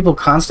 Why do people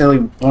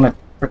constantly want to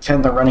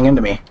pretend they're running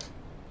into me?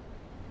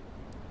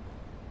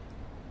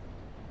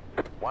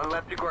 1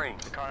 lap to green.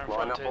 The car in Line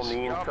front up on is the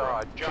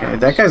inside. Yarborough. Okay,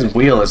 that guy's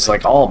wheel is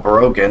like all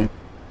broken.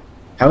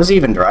 How is he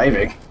even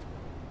driving?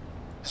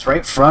 His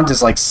right front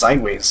is like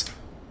sideways.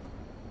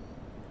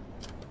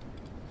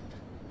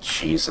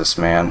 Jesus,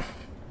 man.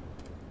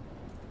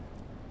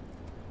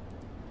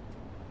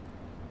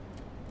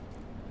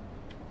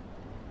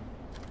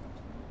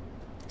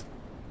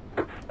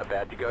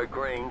 About to go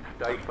green.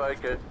 Stay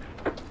focused.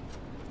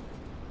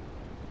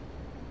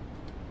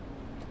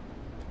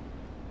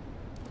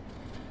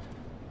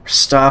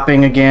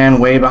 Stopping again,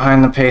 way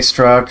behind the pace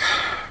truck.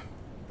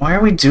 Why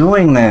are we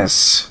doing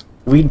this?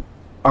 We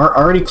are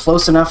already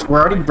close enough. We're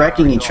already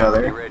wrecking each You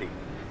other. ready?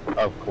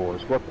 Of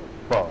course, what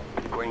the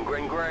fuck? Green,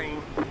 green,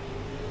 green.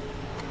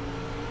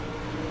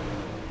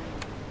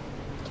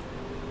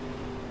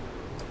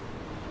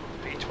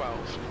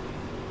 P12.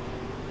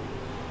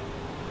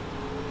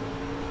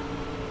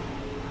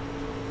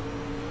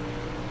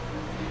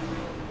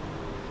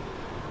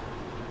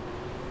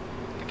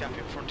 The gap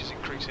in front is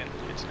increasing.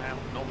 It's now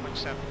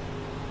 0.7.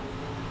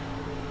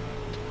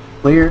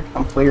 Clear?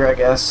 I'm clear, I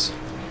guess.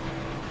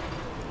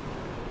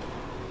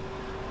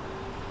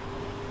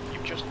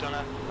 You've just done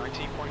a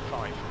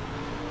 19.5.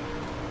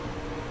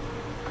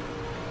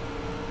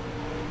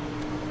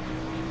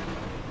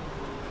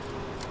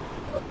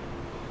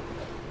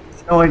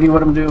 No idea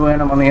what I'm doing.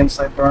 I'm on the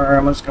inside burner.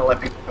 I'm just gonna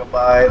let people go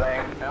by.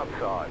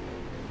 Outside.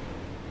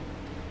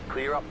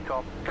 Clear up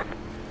top.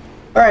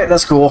 Alright,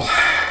 that's cool.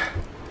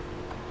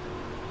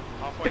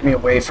 Halfway Get me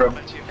away from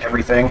plenty of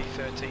everything.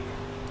 P13.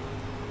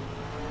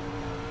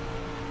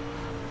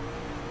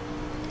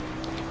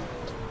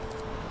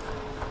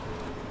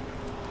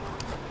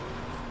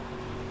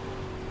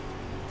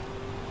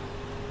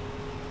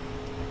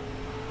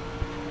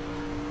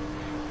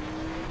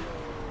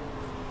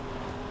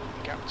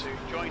 The gap to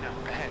Joyner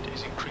ahead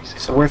is increasing.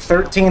 So we're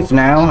 13th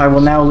now. I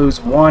will now lose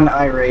 1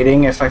 I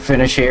rating if I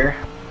finish here.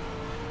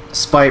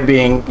 Despite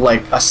being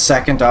like a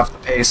second off the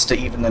pace to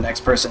even the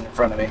next person in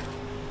front of me.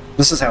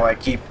 This is how I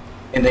keep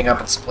ending up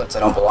in splits I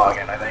don't belong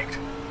in, I think.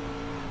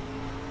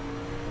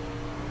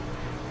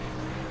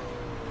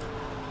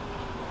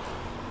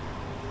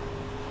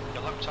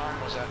 Your lap time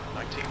was at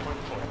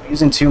 19.4.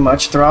 Using too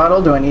much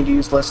throttle? Do I need to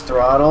use less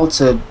throttle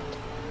to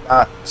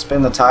not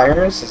spin the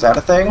tires? Is that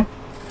a thing?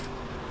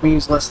 Let me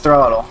use less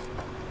throttle.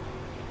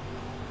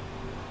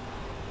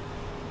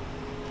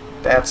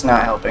 That's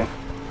not helping.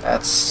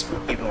 That's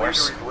even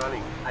worse. Leader is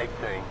running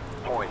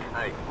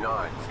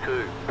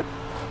 18.892.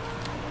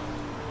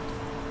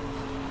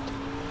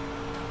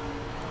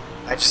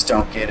 I just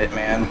don't get it,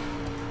 man.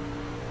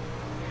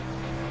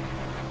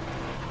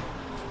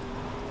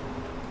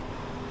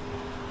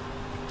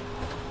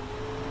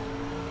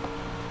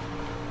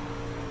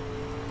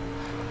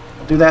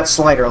 I'll do that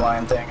slider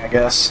line thing, I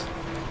guess.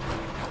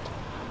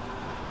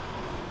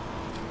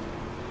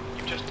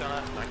 You've just done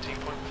a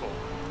 19.4.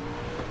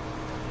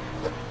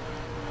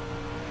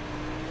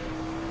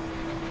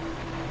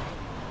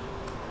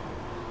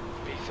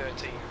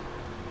 P13.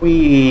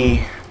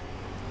 We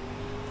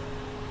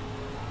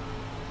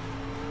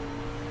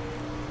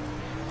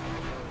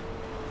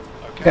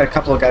Okay. got a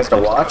couple of guys to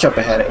watch up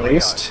ahead at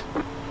least.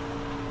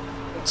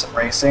 Get some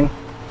racing.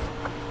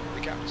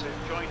 The gap to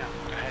Joyner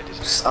ahead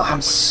is now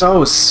I'm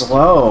so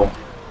slow.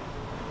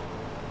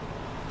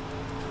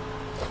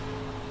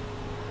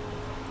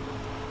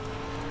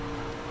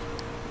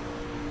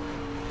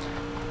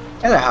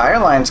 Yeah, the higher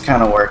line's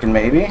kind of working,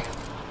 maybe.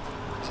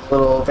 Just a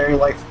little, very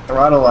light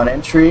throttle on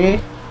entry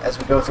as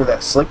we go through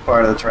that slick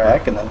part of the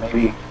track, and then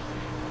maybe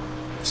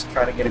just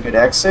try to get a good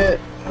exit.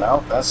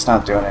 Nope, that's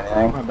not doing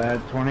anything. My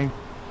bad, 20.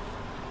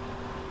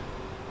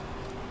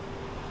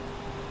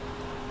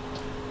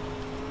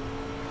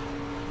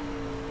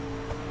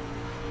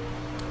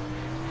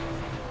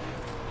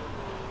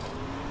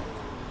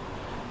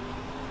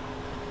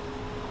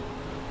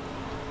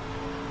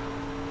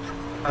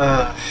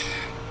 Uh,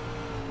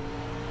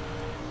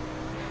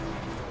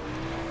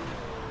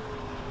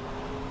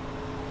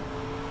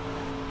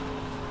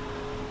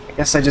 I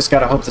Guess I just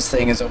gotta hope this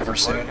thing is over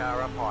soon.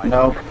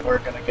 Nope, we're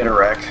gonna get a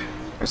wreck.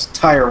 There's a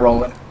tire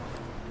rolling.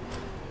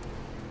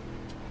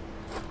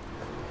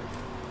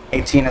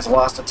 18 has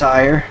lost a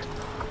tire.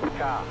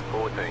 Car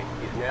 14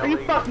 is now Are you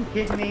leading. fucking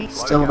kidding me?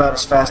 Still about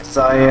as fast as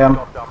I am.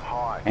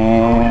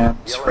 And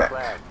it's Yellow wreck.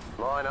 flag.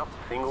 Line up,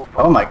 single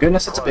Oh my file.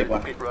 goodness, it's a big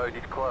one. Pit road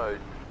is closed.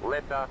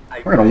 Letter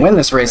We're gonna win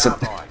this race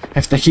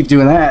if they keep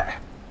doing that.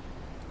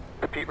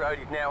 The pit road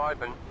is now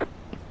open.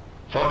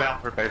 Slow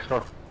down for pace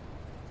car.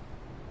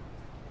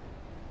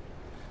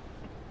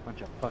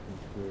 Bunch of fucking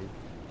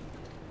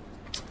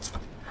screws.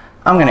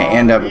 I'm gonna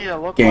end up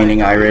gaining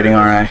iRating,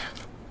 aren't I?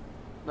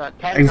 That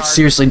I tank car-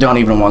 seriously don't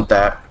even want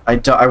that. I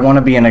want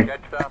to be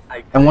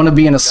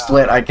in a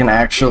split I can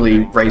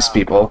actually race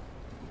people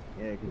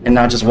Yeah, 'cause and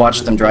not just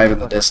watch them drive in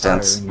the fucking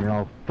distance. tire and you're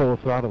all full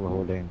throttle the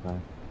whole damn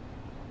time.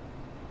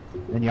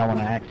 Then y'all want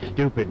to act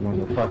stupid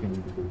when the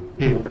fucking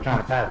people are trying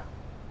to pass.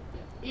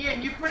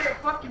 Ian, you put it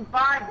fucking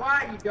 5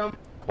 wide, you dumb.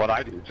 What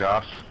I do,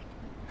 Josh.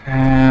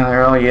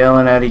 They're all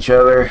yelling at each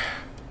other.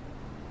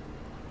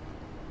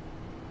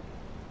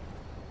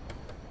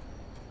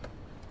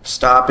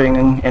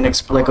 Stopping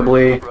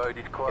inexplicably.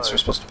 Guess we're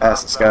supposed to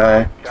pass this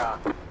guy.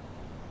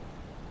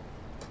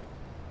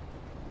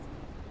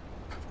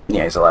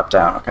 Yeah, he's a lap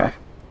down, okay.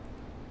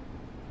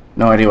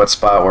 No idea what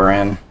spot we're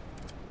in.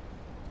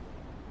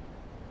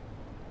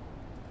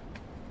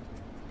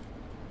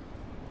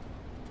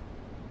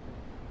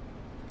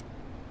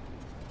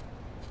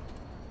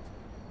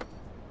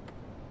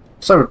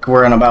 So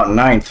we're in about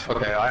 9th.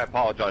 Okay, I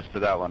apologize for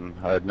that one.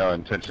 I had no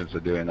intentions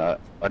of doing that.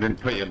 I didn't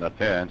put you in the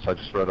fence. I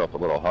just rode up a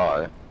little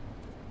high.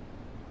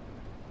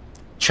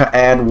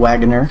 Chad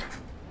Wagoner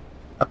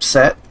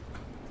upset.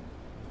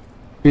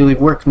 Billy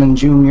Workman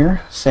Jr.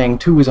 saying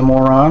 2 is a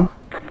moron.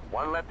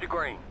 1 lap to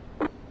green.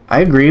 I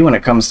agree when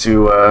it comes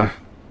to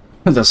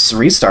the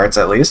restarts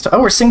at least.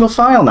 Oh, we're single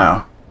file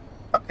now.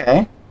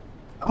 Okay.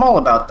 I'm all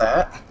about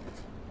that.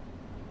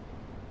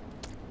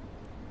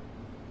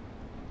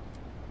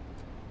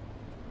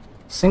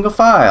 Single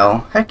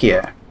file. Heck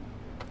yeah.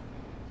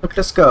 Look at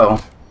us go.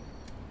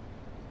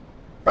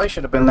 Probably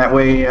should have been that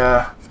way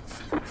About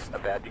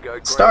to go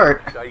green.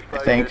 start, Stay I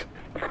think.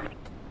 focused.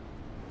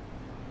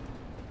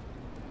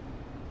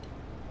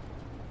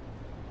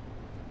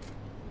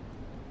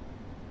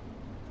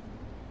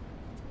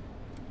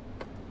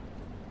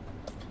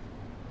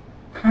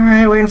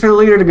 Alright, waiting for the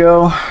leader to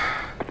go.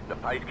 The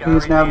pace car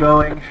He's is now in.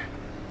 going.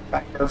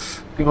 Kind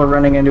of. People are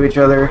running into each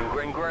other.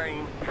 Green,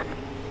 green, green.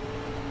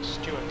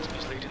 Stewart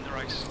is leading the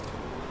race.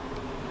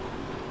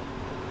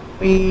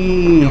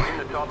 Whee! In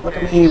the top Look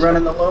 10. at me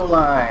running the low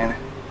line.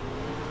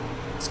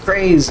 It's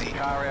crazy.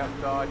 Car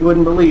outside. You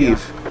wouldn't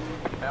believe.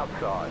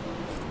 Outside.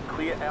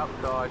 Clear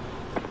outside.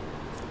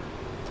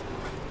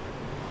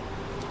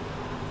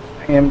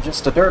 I am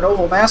just a dirt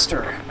oval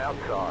master.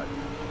 Outside.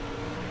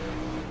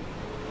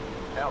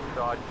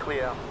 Outside.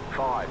 Clear.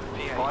 5.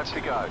 5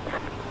 to go.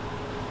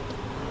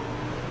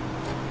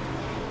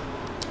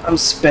 I'm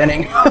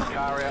spinning. Car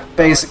outside.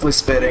 Basically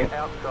spinning.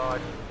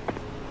 Outside.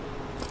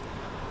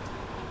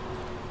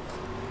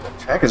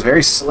 Track is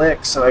very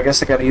slick, so I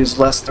guess I gotta use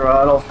less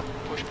throttle.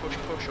 Push, push,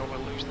 push, or we'll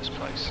lose this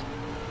place.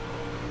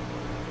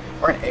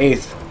 We're in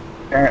 8th,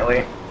 apparently.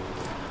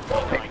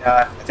 I think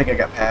not. I think I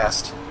got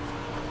passed.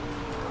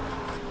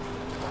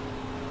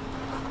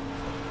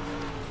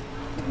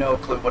 No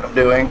clue what I'm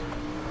doing.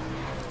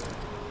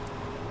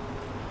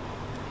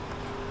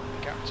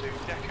 The gap to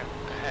Decker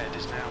ahead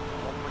is now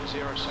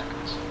 1.0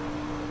 seconds.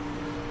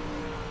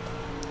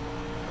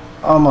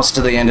 Almost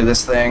to the end of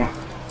this thing.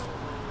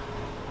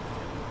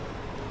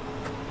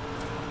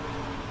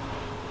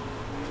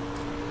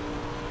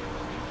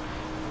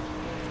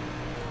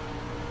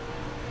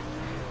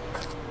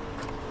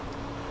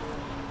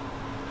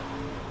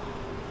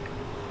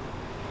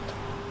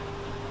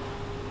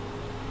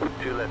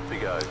 Two left to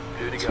go.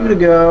 Two to 2 go. to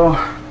go.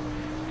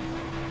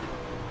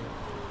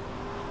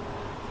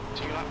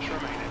 2 laps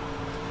remaining.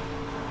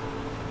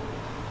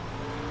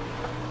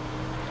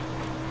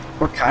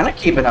 We're kind of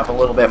keeping up a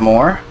little bit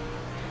more.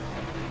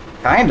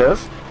 Kind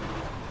of.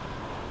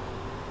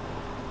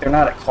 They're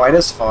not quite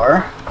as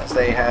far as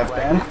they have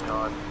been.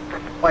 Time.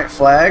 White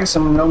flag,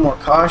 some no more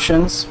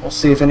cautions. We'll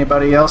see if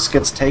anybody else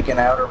gets taken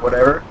out or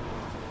whatever.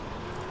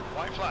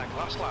 White flag,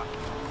 last lap.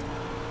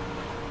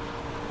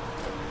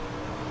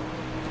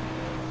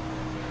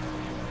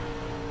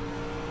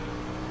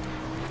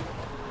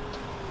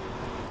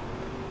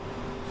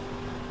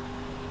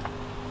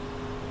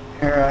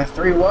 Here,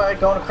 3 wide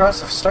going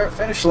across the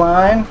start-finish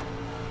line.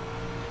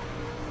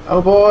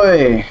 Oh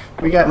boy,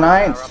 we got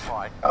 9th.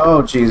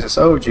 Oh Jesus,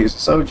 oh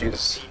Jesus, oh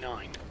Jesus.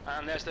 P9.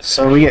 And there's the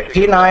So we get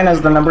P9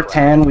 as the number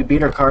 10, we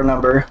beat our car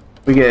number.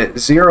 We get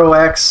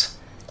 0x,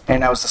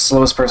 and I was the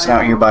slowest person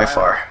out here by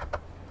far.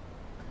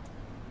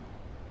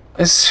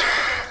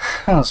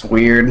 That was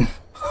weird.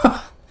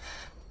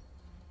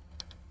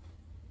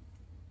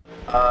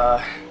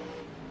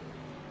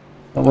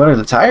 What are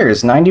the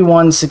tires?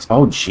 91.6.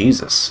 Oh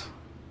Jesus.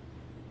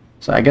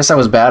 So I guess I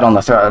was bad on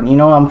the throttle. You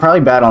know, I'm probably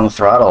bad on the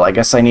throttle. I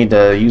guess I need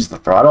to use the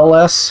throttle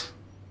less.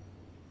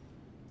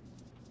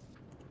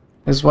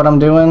 is what I'm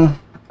doing.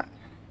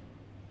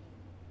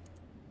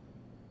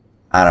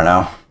 I don't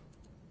know.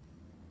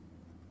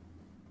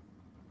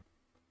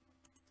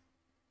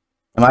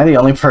 Am I the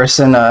only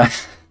person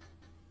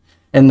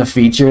in the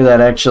feature that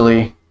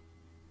actually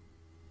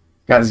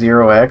got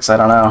 0x? I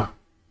don't know.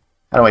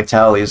 How do I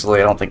tell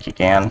easily? I don't think you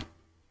can.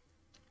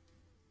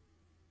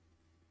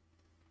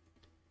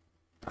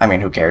 I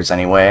mean, who cares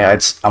anyway?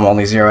 I'm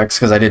only 0x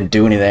because I didn't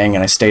do anything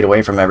and I stayed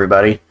away from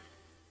everybody.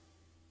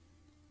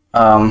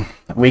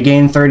 We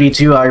gained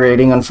 32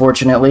 iRating,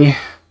 unfortunately.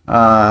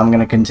 I'm going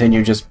to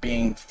continue just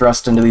being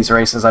thrust into these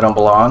races I don't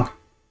belong.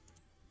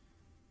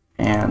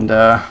 And,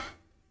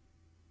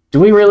 do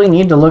we really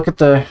need to look at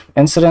the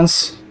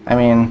incidents? I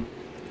mean,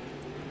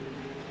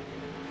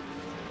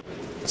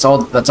 that's all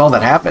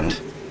that happened.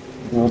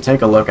 We'll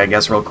take a look, I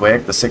guess, real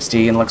quick. The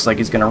 16 looks like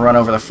he's going to run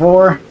over the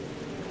 4.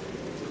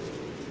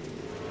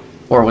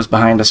 4 was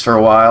behind us for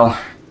a while.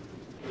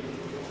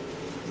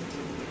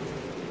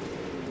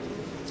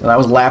 So that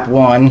was lap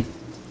 1.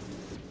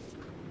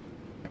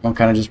 Everyone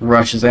kind of just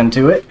rushes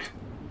into it.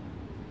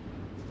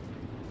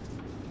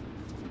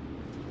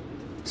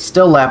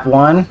 Still lap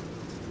 1.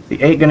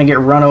 The 8 going to get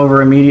run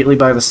over immediately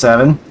by the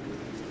 7.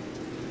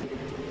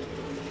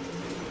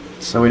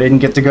 So we didn't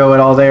get to go at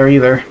all there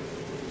either.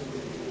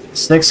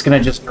 6 going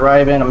to just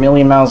drive in a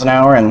million miles an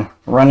hour and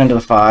run into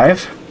the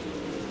 5.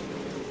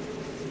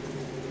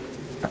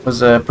 That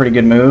was a pretty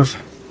good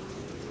move.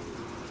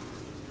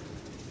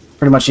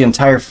 Pretty much the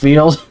entire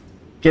field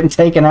getting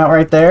taken out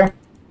right there.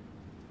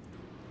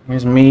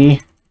 Here's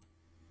me.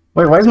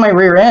 Wait, why is my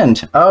rear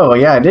end? Oh,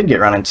 yeah, I did get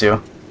run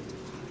into.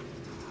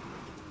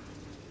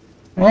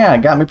 Yeah,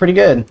 it got me pretty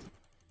good.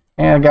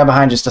 Yeah, the guy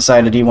behind just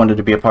decided he wanted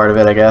to be a part of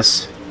it, I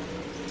guess.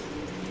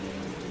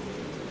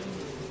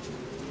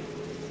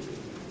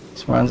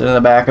 Just runs into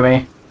the back of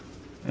me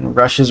and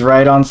rushes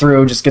right on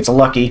through, just gets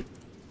lucky.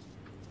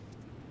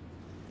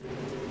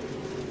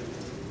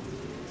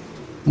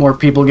 More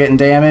people getting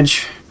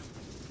damage.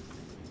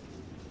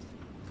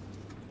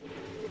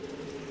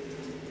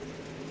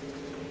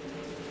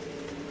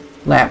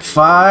 Lap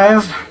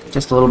 5,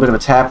 just a little bit of a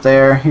tap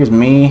there. Here's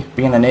me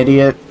being an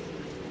idiot,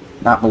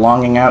 not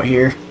belonging out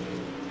here.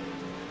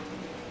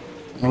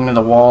 I'm into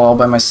the wall all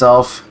by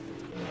myself.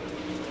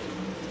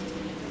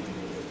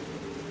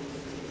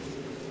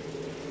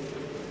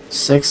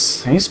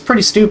 Six, he's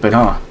pretty stupid,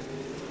 huh?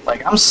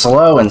 Like, I'm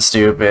slow and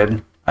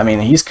stupid. I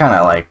mean, he's kind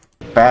of like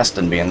fast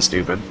and being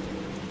stupid.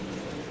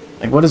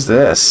 Like, what is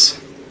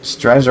this? Just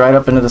drives right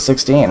up into the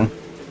 16.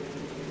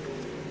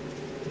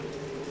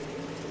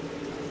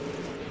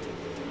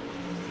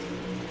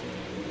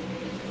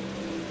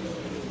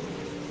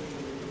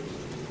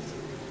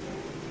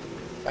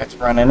 Guys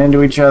running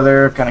into each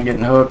other, kind of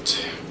getting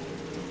hooked.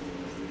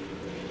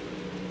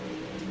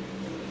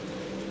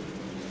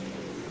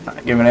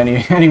 Not giving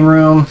any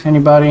room,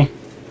 anybody.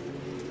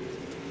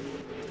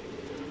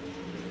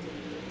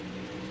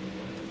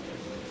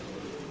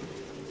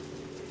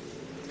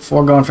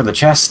 Four going for the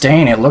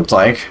Chastain, it looked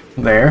like,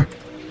 there.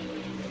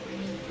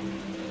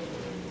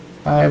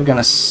 5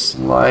 gonna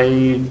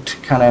slide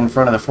kind of in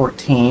front of the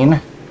 14.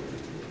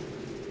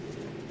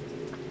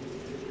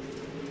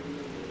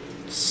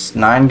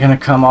 9 gonna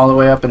come all the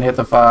way up and hit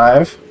the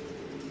 5.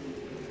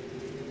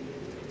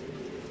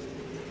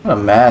 What a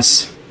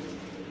mess.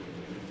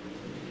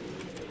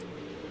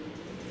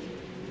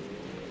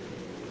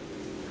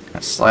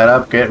 Gonna slide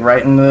up, get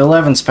right into the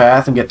 11's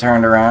path and get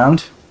turned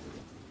around.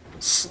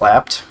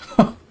 Slapped.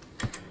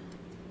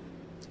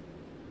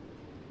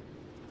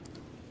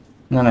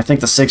 And then I think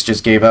the 6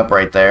 just gave up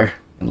right there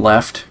and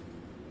left.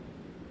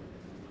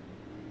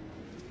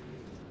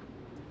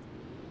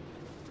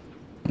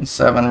 And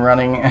 7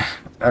 running,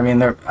 I mean,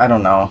 they're, I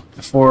don't know.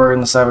 The 4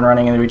 and the 7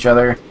 running into each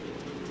other.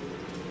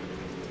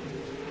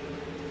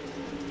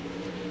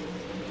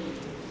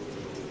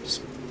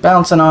 Just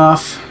bouncing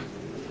off.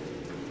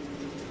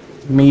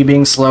 Me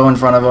being slow in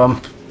front of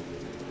them.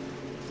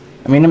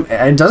 I mean,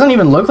 it doesn't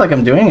even look like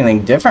I'm doing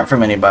anything different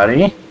from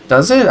anybody.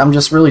 Does it? I'm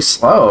just really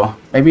slow.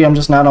 Maybe I'm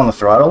just not on the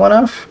throttle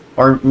enough?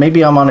 Or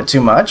maybe I'm on it too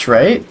much,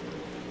 right?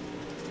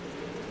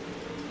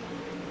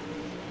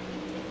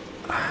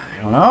 I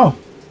don't know.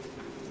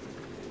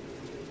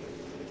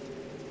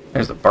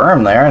 There's the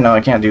berm there. I know I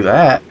can't do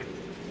that.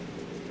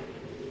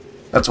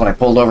 That's when I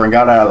pulled over and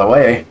got out of the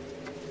way.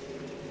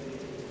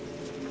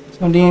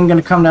 So Dean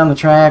gonna come down the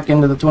track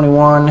into the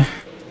 21.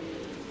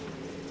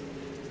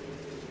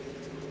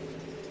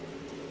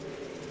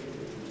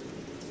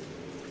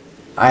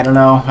 I don't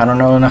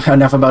know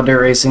enough about dirt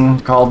racing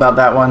to call about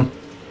that one.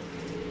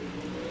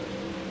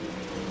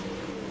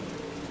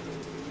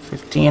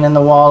 15 in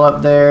the wall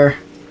up there.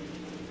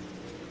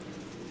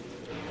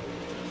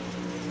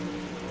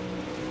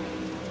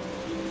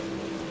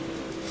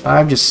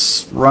 Five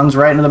just runs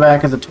right into the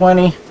back of the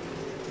 20.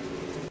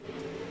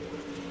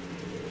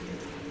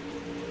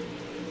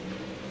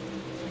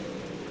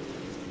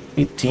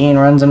 $18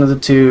 runs into the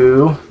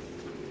 2.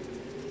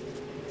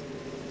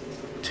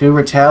 2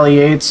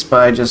 retaliates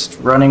by just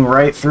running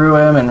right through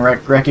him and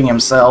wrecking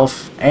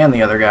himself and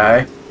the other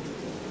guy.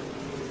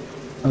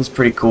 That was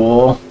pretty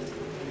cool.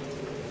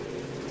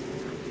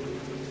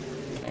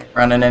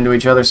 Running into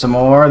each other some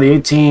more. The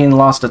 18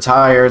 lost a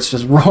tire. It's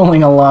just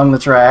rolling along the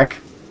track.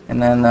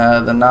 And then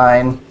the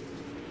 9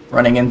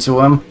 running into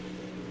him.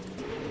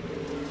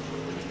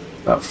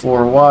 About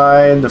 4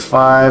 wide. The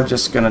 5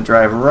 just going to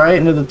drive right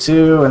into the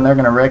 2, and they're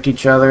going to wreck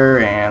each other,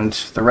 and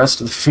the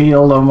rest of the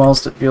field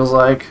almost, it feels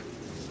like.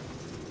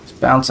 It's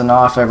bouncing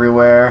off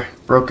everywhere.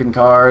 Broken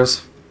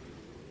cars.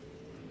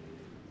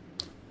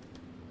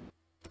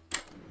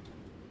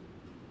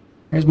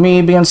 There's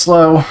me being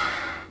slow.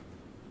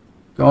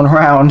 Going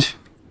around.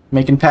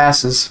 Making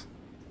passes.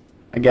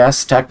 I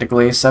guess,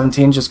 technically.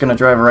 17's just going to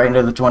drive right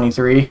into the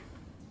 23.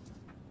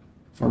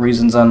 For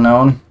reasons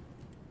unknown.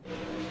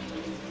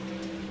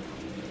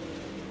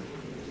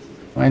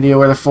 No idea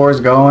where the 4 is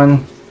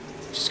going.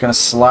 Just gonna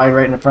slide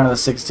right in front of the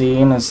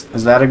 16.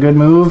 Is that a good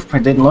move?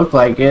 It didn't look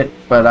like it,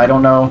 but I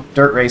don't know.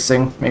 Dirt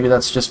racing. Maybe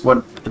that's just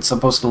what it's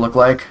supposed to look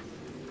like.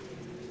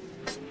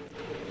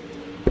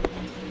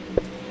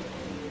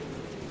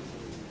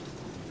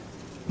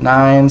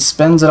 Nine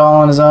spins it all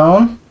on his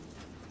own.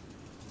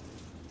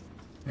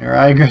 There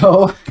I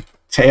go.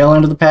 Tail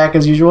into the pack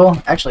as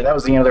usual. Actually, that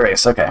was the end of the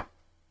race. Okay.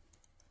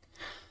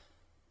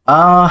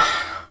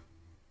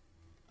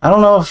 I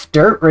don't know if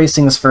dirt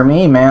racing is for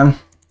me, man.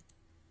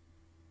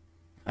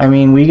 I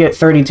mean, we get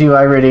 32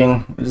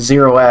 iRating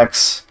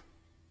 0x.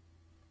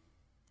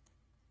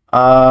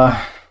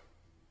 I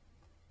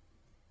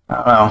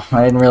don't know.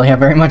 I didn't really have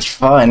very much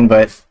fun,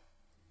 but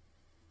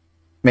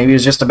maybe it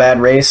was just a bad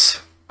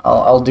race.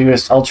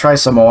 I'll try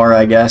some more,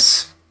 I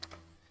guess.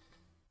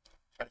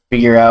 Try to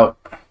figure out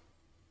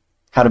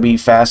how to be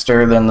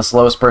faster than the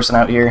slowest person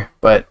out here.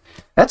 But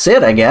that's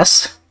it, I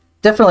guess.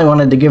 Definitely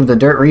wanted to give the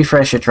dirt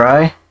refresh a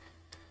try.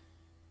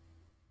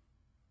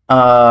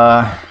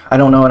 I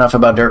don't know enough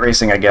about dirt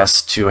racing, I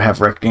guess, to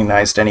have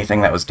recognized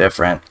anything that was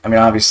different. I mean,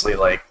 obviously,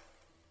 like,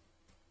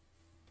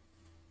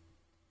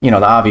 you know,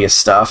 the obvious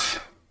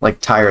stuff, like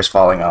tires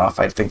falling off.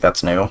 I think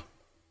that's new.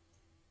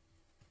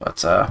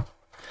 But,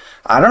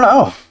 I don't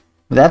know.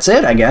 That's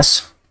it, I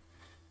guess.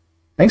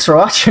 Thanks for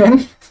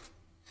watching.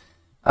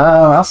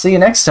 I'll see you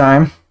next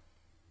time.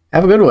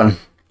 Have a good one.